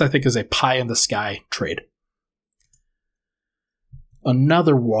this, I think, is a pie-in-the-sky trade.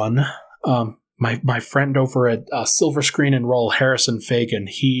 Another one, my friend over at Silver Screen and Roll, Harrison Fagan,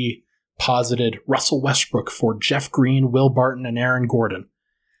 he posited Russell Westbrook for Jeff Green, Will Barton, and Aaron Gordon.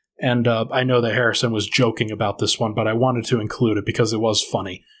 And I know that Harrison was joking about this one, but I wanted to include it because it was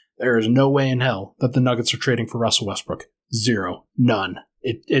funny. There is no way in hell that the Nuggets are trading for Russell Westbrook. Zero. None.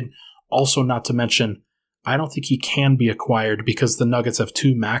 It also, not to mention, I don't think he can be acquired because the Nuggets have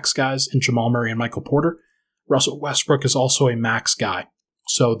 2 max guys in Jamal Murray and Michael Porter. Russell Westbrook is also a max guy.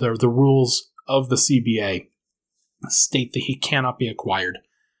 So the rules of the CBA state that he cannot be acquired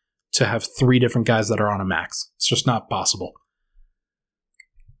to have 3 different guys that are on a max. It's just not possible.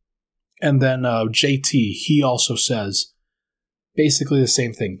 And then JT, he also says, basically the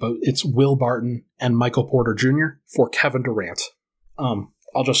same thing, but it's Will Barton and Michael Porter Jr. for Kevin Durant.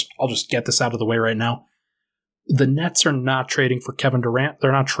 I'll just get this out of the way right now. The Nets are not trading for Kevin Durant.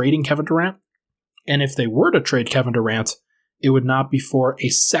 They're not trading Kevin Durant. And if they were to trade Kevin Durant, it would not be for a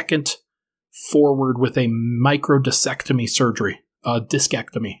second forward with a microdiscectomy surgery.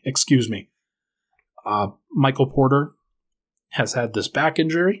 Discectomy, excuse me. Michael Porter has had this back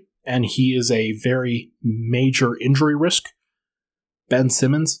injury, and he is a very major injury risk. Ben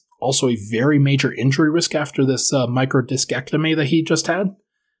Simmons, also a very major injury risk after this microdiscectomy that he just had.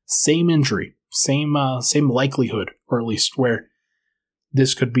 Same injury, same likelihood, or at least where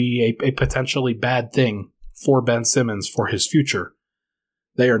this could be a potentially bad thing for Ben Simmons for his future.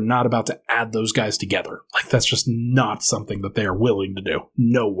 They are not about to add those guys together. Like, that's just not something that they are willing to do.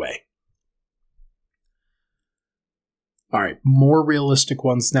 No way. All right, more realistic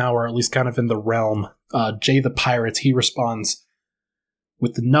ones now, or at least kind of in the realm. Jay the Pirates, he responds,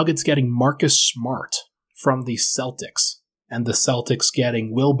 with the Nuggets getting Marcus Smart from the Celtics, and the Celtics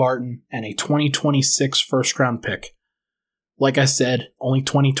getting Will Barton and a 2026 first-round pick. Like I said, only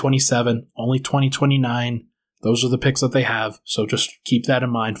 2027, only 2029. Those are the picks that they have, so just keep that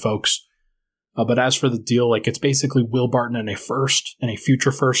in mind, folks. But as for the deal, like, it's basically Will Barton and a first, and a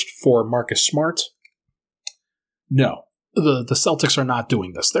future first for Marcus Smart. No, the Celtics are not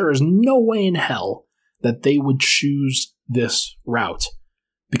doing this. There is no way in hell that they would choose this route,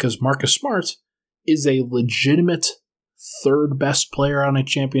 because Marcus Smart is a legitimate third best player on a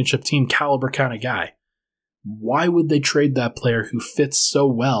championship team caliber kind of guy. Why would they trade that player who fits so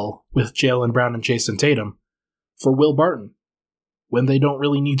well with Jaylen Brown and Jason Tatum for Will Barton when they don't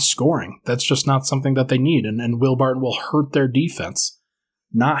really need scoring? That's just not something that they need, and Will Barton will hurt their defense.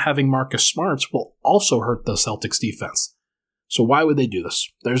 Not having Marcus Smart will also hurt the Celtics defense. So why would they do this?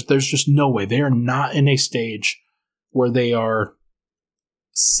 There's just no way. They are not in a stage where they are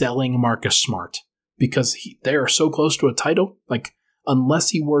selling Marcus Smart because they are so close to a title. Like,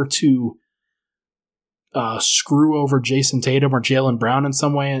 unless he were to screw over Jason Tatum or Jaylen Brown in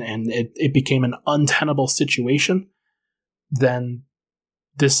some way and it became an untenable situation, then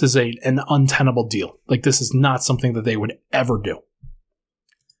this is an untenable deal. Like, this is not something that they would ever do.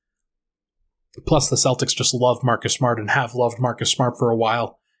 Plus, the Celtics just love Marcus Smart and have loved Marcus Smart for a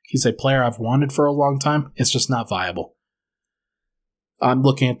while. He's a player I've wanted for a long time. It's just not viable. I'm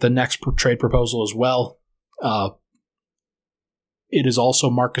looking at the next trade proposal as well. It is also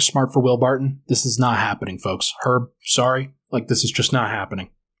Marcus Smart for Will Barton. This is not happening, folks. Herb, sorry. Like, this is just not happening.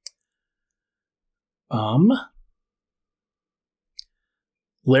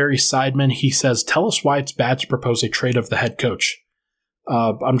 Larry Seidman, he says, tell us why it's bad to propose a trade of the head coach.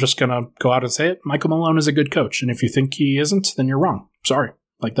 I'm just going to go out and say it. Michael Malone is a good coach, and if you think he isn't, then you're wrong. Sorry.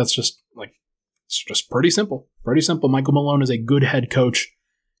 Like, that's just, like, it's just pretty simple. Pretty simple. Michael Malone is a good head coach.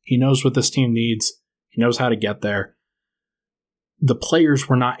 He knows what this team needs. He knows how to get there. The players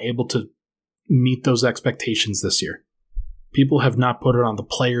were not able to meet those expectations this year. People have not put it on the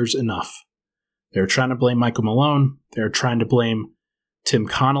players enough. They're trying to blame Michael Malone. They're trying to blame Tim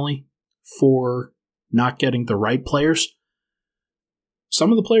Connolly for not getting the right players. Some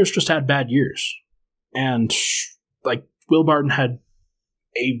of the players just had bad years. And, like, Will Barton had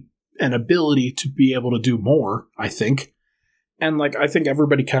an ability to be able to do more, I think. And, like, I think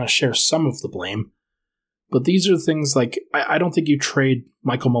everybody kind of shares some of the blame. But these are things like, I don't think you trade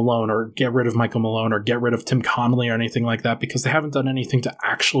Michael Malone or get rid of Michael Malone or get rid of Tim Connolly or anything like that because they haven't done anything to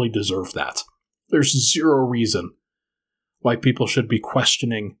actually deserve that. There's zero reason why people should be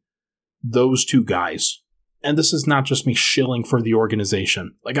questioning those two guys. And this is not just me shilling for the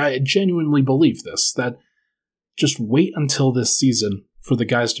organization. Like, I genuinely believe this, that just wait until this season for the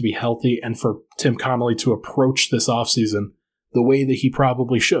guys to be healthy and for Tim Connolly to approach this offseason the way that he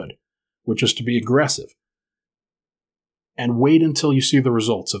probably should, which is to be aggressive. And wait until you see the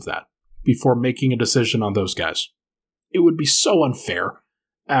results of that before making a decision on those guys. It would be so unfair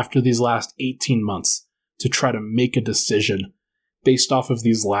after these last 18 months to try to make a decision based off of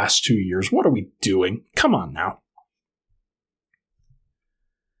these last 2 years. What are we doing? Come on now.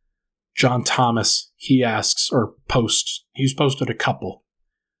 John Thomas, he asks, or posts, he's posted a couple.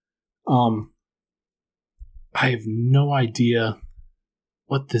 I have no idea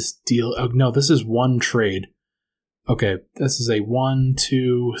what this deal, oh no, this is one trade. Okay, this is a 1,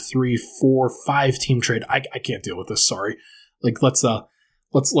 2, 3, 4, 5 team trade. I can't deal with this, sorry. Like, let's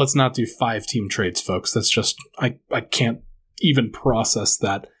not do 5 team trades, folks. That's just, I can't even process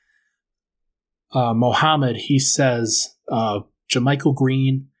that. Mohammed, he says, Jermichael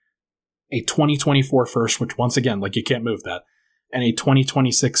Green, a 2024 first, which once again, like, you can't move that, and a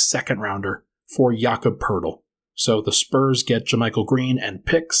 2026 second rounder for Jakob Poeltl. So the Spurs get JaMychal Green and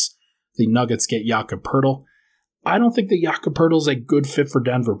picks. The Nuggets get Jakob Poeltl. I don't think that Jakob Poeltl is a good fit for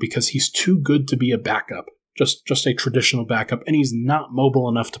Denver because he's too good to be a backup, just a traditional backup, and he's not mobile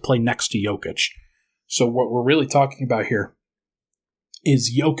enough to play next to Jokic. So what we're really talking about here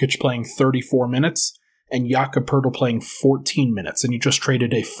is Jokic playing 34 minutes and Jakob Poeltl playing 14 minutes, and you just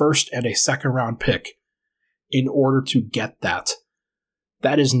traded a first and a second round pick in order to get that.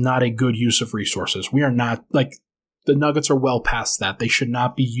 That is not a good use of resources. We are not, the Nuggets are well past that. They should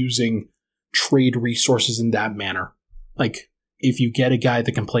not be using trade resources in that manner. If you get a guy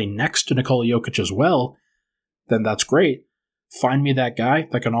that can play next to Nikola Jokic as well, then that's great. Find me that guy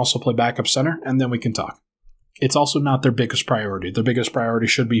that can also play backup center, and then we can talk. It's also not their biggest priority. Their biggest priority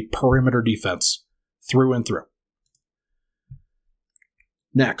should be perimeter defense, through and through.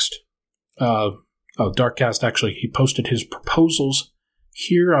 Next. Darkcast, actually, he posted his proposals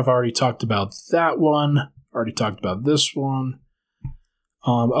here. I've already talked about that one. Already talked about this one.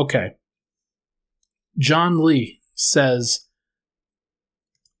 Okay. John Lee says,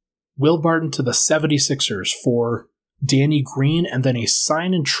 Will Barton to the 76ers for Danny Green and then a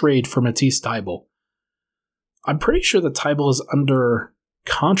sign and trade for Matisse Thybulle. I'm pretty sure that Thybulle is under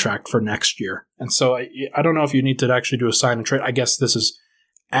contract for next year. And so I don't know if you need to actually do a sign and trade. I guess this is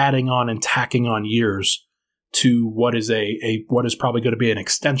adding on and tacking on years to what is what is probably going to be an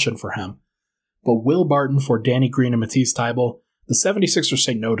extension for him. But Will Barton for Danny Green and Matisse Thybulle, the 76ers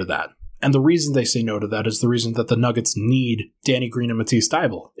say no to that. And the reason they say no to that is the reason that the Nuggets need Danny Green and Matisse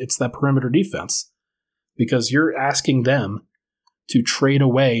Thybulle. It's that perimeter defense. Because you're asking them to trade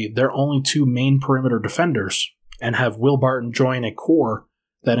away their only two main perimeter defenders and have Will Barton join a core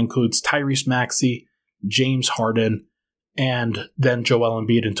that includes Tyrese Maxey, James Harden, and then Joel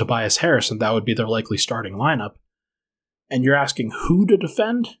Embiid and Tobias Harris, and that would be their likely starting lineup. And you're asking who to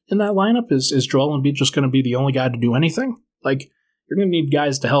defend in that lineup? Is Joel Embiid just going to be the only guy to do anything? You're going to need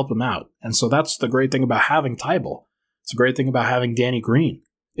guys to help him out. And so that's the great thing about having Thybulle. It's a great thing about having Danny Green,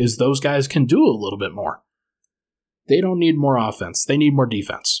 is those guys can do a little bit more. They don't need more offense. They need more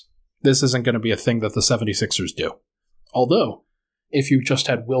defense. This isn't going to be a thing that the 76ers do. Although, if you just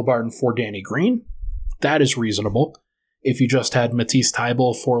had Will Barton for Danny Green, that is reasonable. If you just had Matisse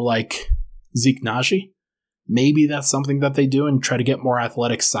Thybulle for, Zeke Naji, maybe that's something that they do and try to get more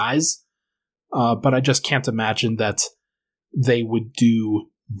athletic size. But I just can't imagine that they would do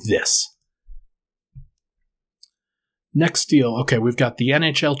this. Next deal. Okay, we've got the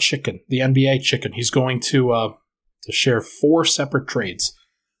NHL Chicken, the NBA Chicken. He's going to share 4 separate trades.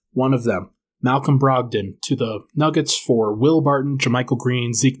 One of them, Malcolm Brogdon to the Nuggets for Will Barton, JaMychal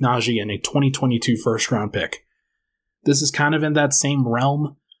Green, Zeke Naji, and a 2022 first-round pick. This is kind of in that same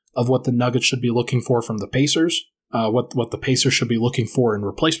realm of what the Nuggets should be looking for from the Pacers, what the Pacers should be looking for in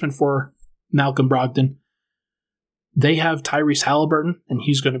replacement for Malcolm Brogdon. They have Tyrese Halliburton, and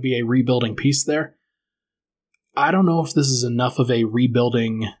he's going to be a rebuilding piece there. I don't know if this is enough of a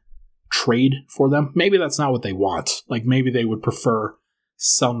rebuilding trade for them. Maybe that's not what they want. Maybe they would prefer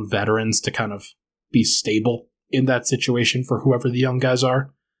some veterans to kind of be stable in that situation for whoever the young guys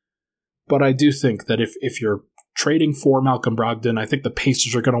are. But I do think that if you're trading for Malcolm Brogdon, I think the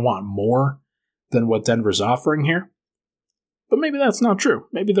Pacers are going to want more than what Denver's offering here. But maybe that's not true.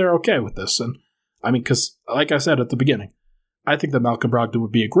 Maybe they're okay with this. And because like I said at the beginning, I think that Malcolm Brogdon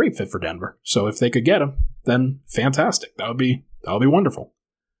would be a great fit for Denver. So if they could get him, then fantastic. That would be wonderful.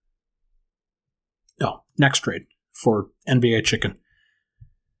 Oh, next trade for NBA Chicken.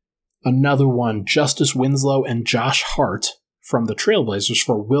 Another one, Justice Winslow and Josh Hart from the Trailblazers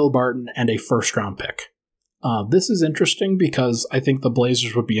for Will Barton and a first-round pick. This is interesting because I think the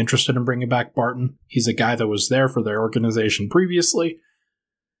Blazers would be interested in bringing back Barton. He's a guy that was there for their organization previously.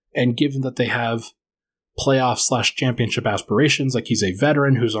 And given that they have playoff/championship aspirations, he's a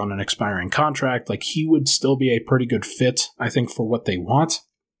veteran who's on an expiring contract, he would still be a pretty good fit, I think, for what they want.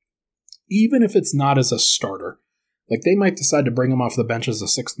 Even if it's not as a starter. They might decide to bring him off the bench as a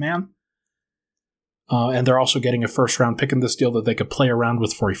sixth man. And they're also getting a first-round pick in this deal that they could play around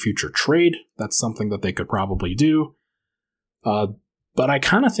with for a future trade. That's something that they could probably do. But I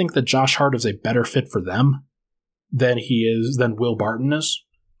kind of think that Josh Hart is a better fit for them than Will Barton is.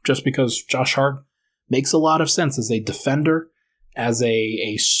 Just because Josh Hart makes a lot of sense as a defender, as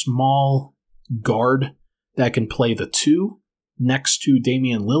a small guard that can play the 2 next to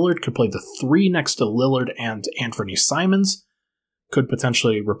Damian Lillard, could play the 3 next to Lillard and Anthony Simons, could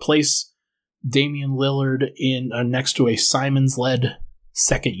potentially replace Damian Lillard next to a Simons-led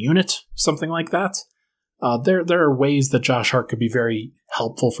second unit, something like that. There are ways that Josh Hart could be very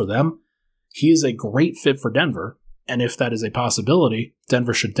helpful for them. He is a great fit for Denver, and if that is a possibility,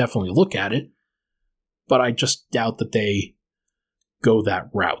 Denver should definitely look at it. but I just doubt that they go that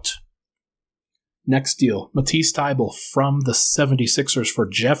route. Next deal, Matisse Thybulle from the 76ers for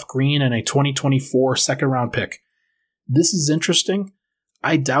Jeff Green and a 2024 second-round pick. This is interesting.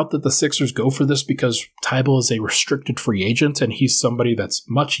 I doubt that the Sixers go for this because Thybulle is a restricted free agent, and he's somebody that's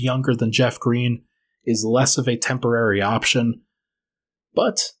much younger than Jeff Green, is less of a temporary option.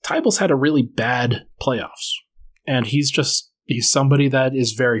 But Thybulle's had a really bad playoffs, and he's somebody that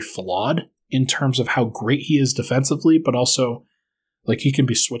is very flawed in terms of how great he is defensively, but also like he can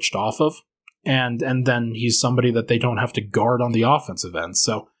be switched off of. And then he's somebody that they don't have to guard on the offensive end.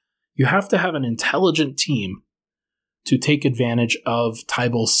 So you have to have an intelligent team to take advantage of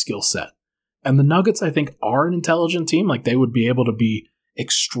Thybulle's skill set. And the Nuggets, I think, are an intelligent team. Like, they would be able to be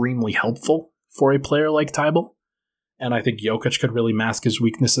extremely helpful for a player like Thybulle. And I think Jokic could really mask his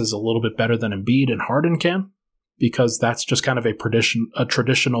weaknesses a little bit better than Embiid and Harden can, because that's just kind of a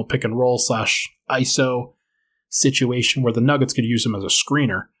traditional pick and roll / ISO situation where the Nuggets could use him as a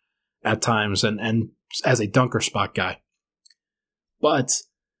screener at times and as a dunker spot guy. But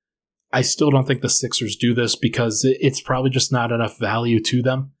I still don't think the Sixers do this because it's probably just not enough value to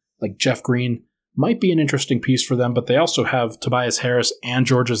them. Like, Jeff Green might be an interesting piece for them, but they also have Tobias Harris and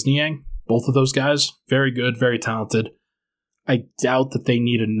Georges Niang. Both of those guys, very good, very talented. I doubt that they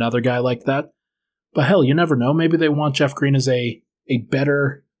need another guy like that. But hell, you never know. Maybe they want Jeff Green as a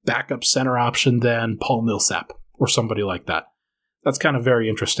better backup center option than Paul Millsap or somebody like that. That's kind of very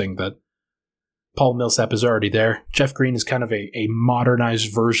interesting that Paul Millsap is already there. Jeff Green is kind of a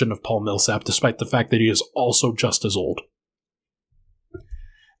modernized version of Paul Millsap, despite the fact that he is also just as old.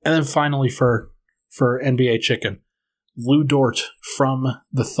 And then finally for NBA Chicken, Lou Dort from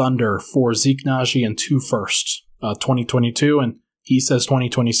the Thunder for Zeke Naji and 2 firsts, 2022, and he says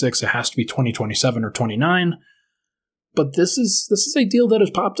 2026. It has to be 2027 or 29. But this is a deal that has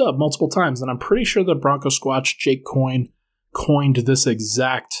popped up multiple times, and I'm pretty sure the Bronco Squatch Jake coined this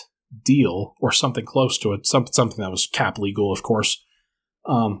exact deal or something close to it, something that was cap legal, of course.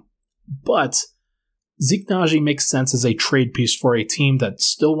 But Zeke Naji makes sense as a trade piece for a team that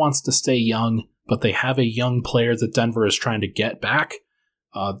still wants to stay young, but they have a young player that Denver is trying to get back.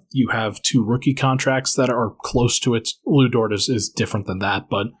 You have 2 rookie contracts that are close to it. Lou Dort is different than that,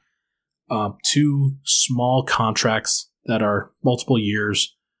 but 2 small contracts that are multiple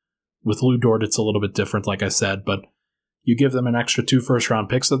years. With Lou Dort, it's a little bit different, like I said, but you give them an extra 2 first-round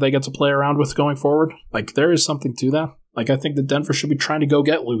picks that they get to play around with going forward. Like, there is something to that. Like, I think that Denver should be trying to go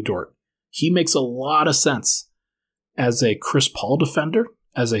get Lou Dort. He makes a lot of sense as a Chris Paul defender,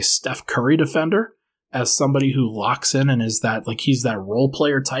 as a Steph Curry defender, as somebody who locks in and is that, like, he's that role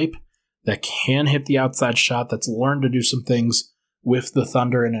player type that can hit the outside shot, that's learned to do some things with the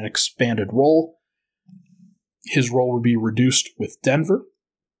Thunder in an expanded role. His role would be reduced with Denver,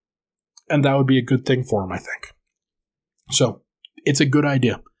 and that would be a good thing for him, I think. So, it's a good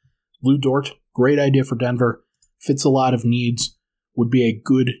idea. Lou Dort, great idea for Denver, fits a lot of needs, would be a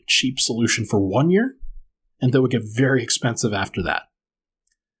good, cheap solution for 1 year, and that would get very expensive after that.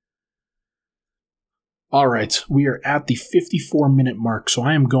 All right, we are at the 54-minute mark, so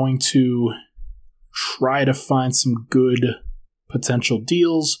I am going to try to find some good potential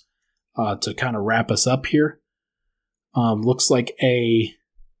deals to kind of wrap us up here. Looks like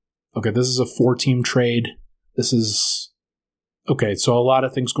this is a 4-team trade. So a lot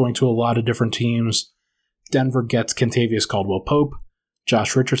of things going to a lot of different teams. Denver gets Kentavious Caldwell-Pope,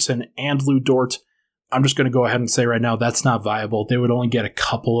 Josh Richardson, and Lou Dort. I'm just going to go ahead and say right now that's not viable. They would only get a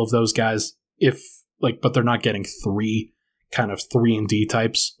couple of those guys but they're not getting 3 kind of 3-and-D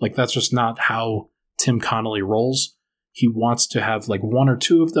types. Like, that's just not how Tim Connolly rolls. He wants to have like 1 or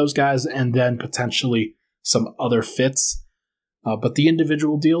 2 of those guys and then potentially some other fits. But the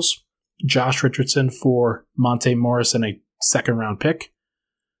individual deals, Josh Richardson for Monte Morris and a second-round pick,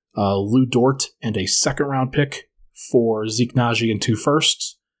 Lou Dort and a second-round pick for Zeke Naji and 2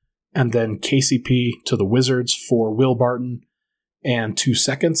 firsts, and then KCP to the Wizards for Will Barton and 2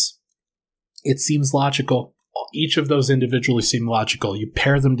 seconds. It seems logical. Each of those individually seem logical. You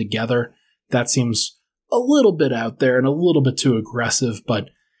pair them together, that seems a little bit out there and a little bit too aggressive, but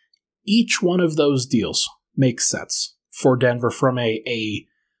each one of those deals makes sense for Denver from a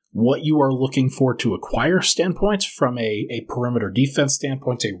what you are looking for to acquire standpoint, from a perimeter defense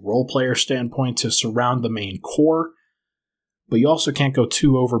standpoint, a role player standpoint to surround the main core. But you also can't go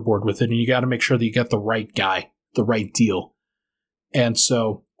too overboard with it, and you got to make sure that you get the right guy, the right deal. And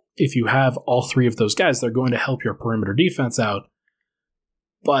so if you have all 3 of those guys, they're going to help your perimeter defense out,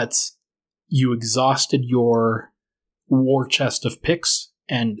 but you exhausted your war chest of picks,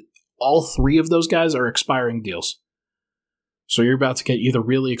 and all 3 of those guys are expiring deals. So you're about to get either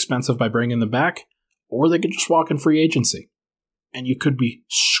really expensive by bringing them back, or they could just walk in free agency. And you could be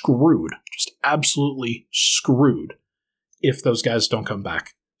screwed, just absolutely screwed, if those guys don't come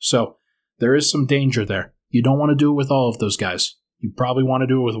back. So there is some danger there. You don't want to do it with all of those guys. You probably want to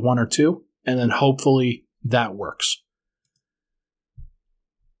do it with one or two, and then hopefully that works.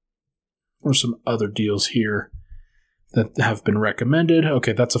 Or some other deals here that have been recommended.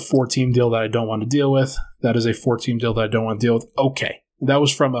 Okay, that's a 4-team deal that I don't want to deal with. That is a 4-team deal that I don't want to deal with. Okay, that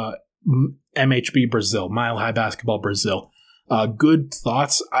was from MHB Brazil, Mile High Basketball Brazil. Good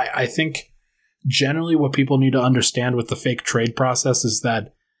thoughts. I think generally what people need to understand with the fake trade process is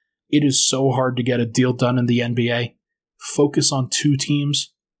that it is so hard to get a deal done in the NBA. Focus on 2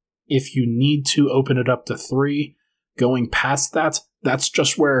 teams. If you need to open it up to 3, going past that, that's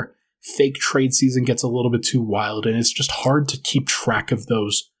just where fake trade season gets a little bit too wild, and it's just hard to keep track of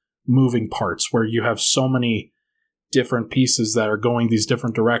those moving parts where you have so many different pieces that are going these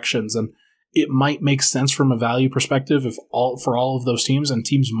different directions. And it might make sense from a value perspective for all of those teams, and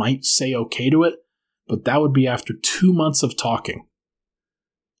teams might say okay to it, but that would be after 2 months of talking,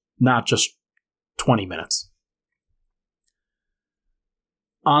 not just 20 minutes.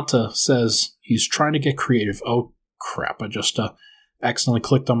 Anta says he's trying to get creative. Oh, crap. I just accidentally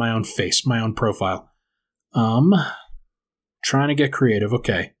clicked on my own face, my own profile. Trying to get creative.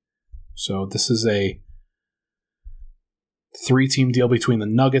 Okay. So this is a 3-team deal between the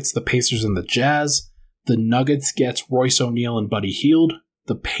Nuggets, the Pacers, and the Jazz. The Nuggets get Royce O'Neal and Buddy Hield.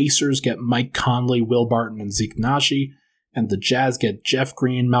 The Pacers get Mike Conley, Will Barton, and Zeke Naji. And the Jazz get Jeff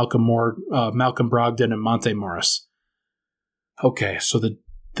Green, Malcolm Brogdon, and Monte Morris. Okay, so the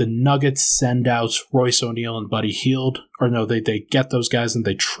Nuggets send out Royce O'Neal and Buddy Hield. Or no, they get those guys and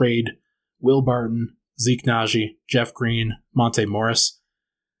they trade Will Barton, Zeke Naji, Jeff Green, Monte Morris.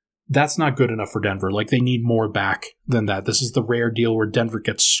 That's not good enough for Denver. Like, they need more back than that. This is the rare deal where Denver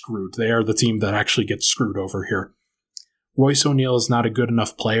gets screwed. They are the team that actually gets screwed over here. Royce O'Neal is not a good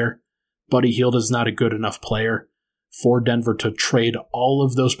enough player. Buddy Hield is not a good enough player for Denver to trade all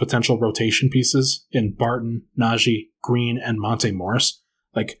of those potential rotation pieces in Barton, Naji, Green, and Monte Morris.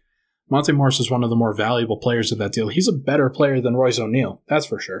 Like, Monte Morris is one of the more valuable players in that deal. He's a better player than Royce O'Neal, that's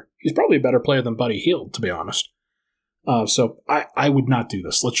for sure. He's probably a better player than Buddy Hield, to be honest. So I would not do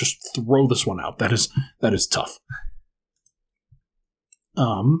this. Let's just throw this one out. That is tough.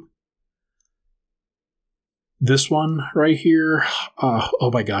 This one right here.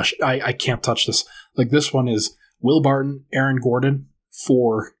 Oh my gosh, I can't touch this. Like, this one is Will Barton, Aaron Gordon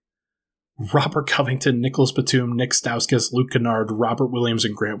for Robert Covington, Nicholas Batum, Nick Stauskas, Luke Kennard, Robert Williams,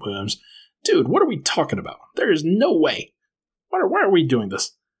 and Grant Williams. Dude, what are we talking about? There is no way. Why are we doing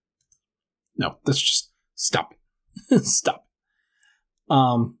this? No, let's just stop it. Stop.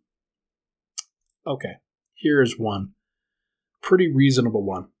 Okay, here is one. Pretty reasonable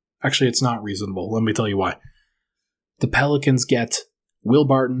one. Actually, it's not reasonable. Let me tell you why. The Pelicans get Will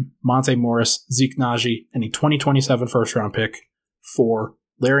Barton, Monte Morris, Zeke Naji, and a 2027 first-round pick for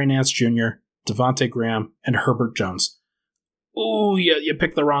Larry Nance Jr., Devontae Graham, and Herbert Jones. Ooh, you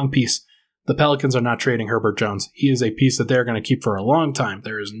picked the wrong piece. The Pelicans are not trading Herbert Jones. He is a piece that they're going to keep for a long time.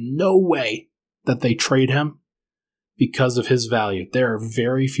 There is no way that they trade him because of his value. There are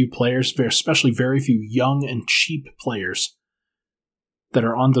very few players, especially very few young and cheap players that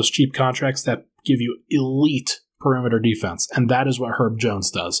are on those cheap contracts that give you elite perimeter defense, and that is what Herb Jones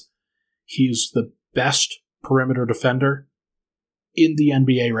does. He is the best perimeter defender in the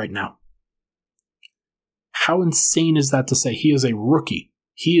NBA right now. How insane is that to say? He is a rookie.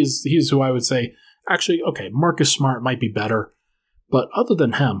 He is who I would say, actually, okay, Marcus Smart might be better, but other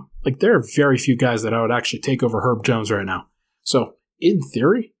than him, like, there are very few guys that I would actually take over Herb Jones right now. So, in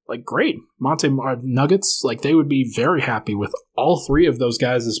theory, like, great. Nuggets, like, they would be very happy with all 3 of those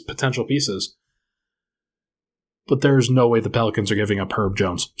guys as potential pieces. But there's no way the Pelicans are giving up Herb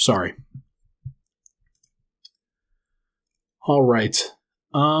Jones. Sorry. All right.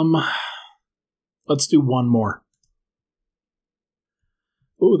 Let's do one more.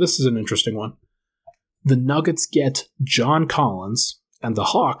 Ooh, this is an interesting one. The Nuggets get John Collins, and the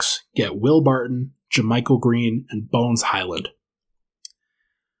Hawks get Will Barton, JaMychal Green, and Bones Highland.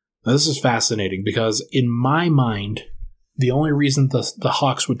 Now, this is fascinating because in my mind, the only reason the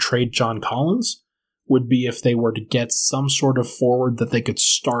Hawks would trade John Collins would be if they were to get some sort of forward that they could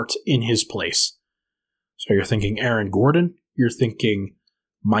start in his place. So you're thinking Aaron Gordon, you're thinking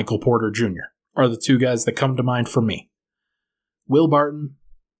Michael Porter Jr. are the 2 guys that come to mind for me. Will Barton,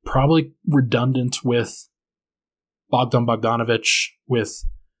 probably redundant with Bogdan Bogdanovic, with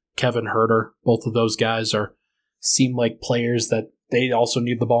Kevin Huerter. Both of those guys seem like players that they also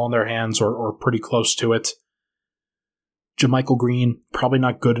need the ball in their hands or pretty close to it. JaMychal Green, probably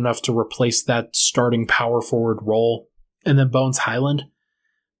not good enough to replace that starting power forward role. And then Bones Highland,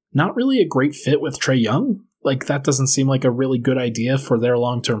 not really a great fit with Trae Young. Like, that doesn't seem like a really good idea for their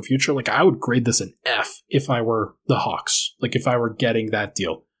long-term future. Like, I would grade this an F if I were the Hawks. Like, if I were getting that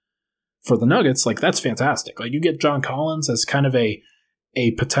deal. For the Nuggets, like, that's fantastic. Like, you get John Collins as kind of a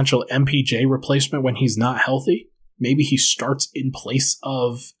potential MPJ replacement when he's not healthy. Maybe he starts in place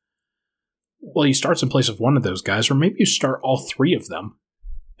of one of those guys, or maybe you start all three of them,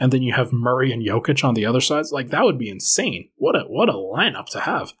 and then you have Murray and Jokic on the other sides. Like, that would be insane. What a lineup to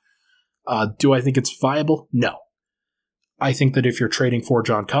have. Do I think it's viable? No. I think that if you're trading for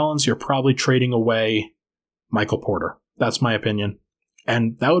John Collins, you're probably trading away Michael Porter. That's my opinion.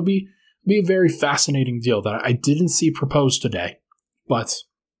 And that would be a very fascinating deal that I didn't see proposed today. But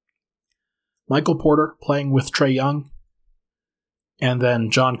Michael Porter playing with Trae Young, and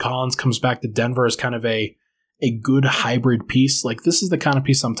then John Collins comes back to Denver as kind of a good hybrid piece. Like, this is the kind of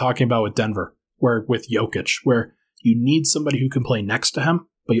piece I'm talking about with Denver, where with Jokic, where you need somebody who can play next to him,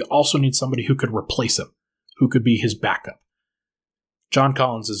 but you also need somebody who could replace him, who could be his backup. John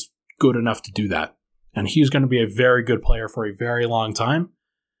Collins is good enough to do that, and he's going to be a very good player for a very long time.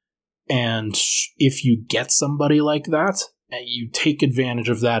 And if you get somebody like that, and you take advantage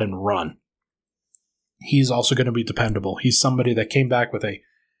of that and run, he's also going to be dependable. He's somebody that came back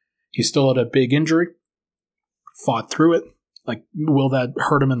he still had a big injury, fought through it. Like, will that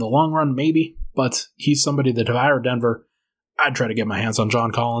hurt him in the long run? Maybe. But he's somebody that if I were Denver, I'd try to get my hands on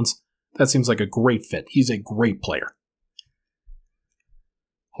John Collins. That seems like a great fit. He's a great player.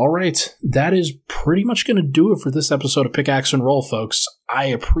 All right, that is pretty much going to do it for this episode of Pickaxe and Roll, folks. I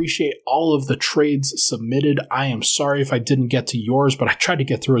appreciate all of the trades submitted. I am sorry if I didn't get to yours, but I tried to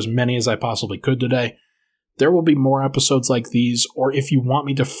get through as many as I possibly could today. There will be more episodes like these, or if you want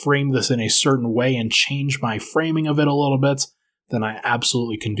me to frame this in a certain way and change my framing of it a little bit, then I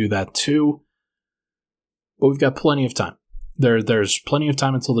absolutely can do that too. But we've got plenty of time. There's plenty of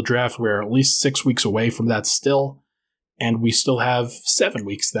time until the draft. We're at least 6 weeks away from that still. And we still have 7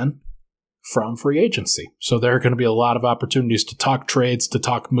 weeks then from free agency. So there are going to be a lot of opportunities to talk trades, to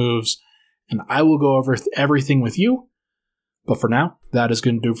talk moves, and I will go over everything with you. But for now, that is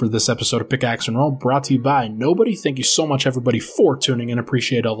going to do for this episode of Pickaxe and Roll, brought to you by Nobody. Thank you so much, everybody, for tuning in.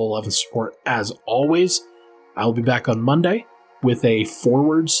 Appreciate all the love and support as always. I will be back on Monday with a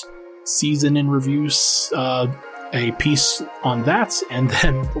forwards season in reviews, a piece on that, and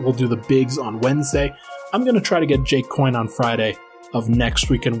then we'll do the bigs on Wednesday. I'm going to try to get Jake Coyne on Friday of next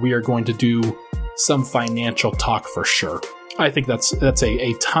week, and we are going to do some financial talk for sure. I think that's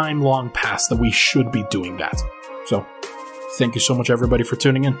a time long past that we should be doing that. So thank you so much, everybody, for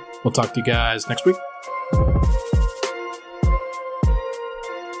tuning in. We'll talk to you guys next week.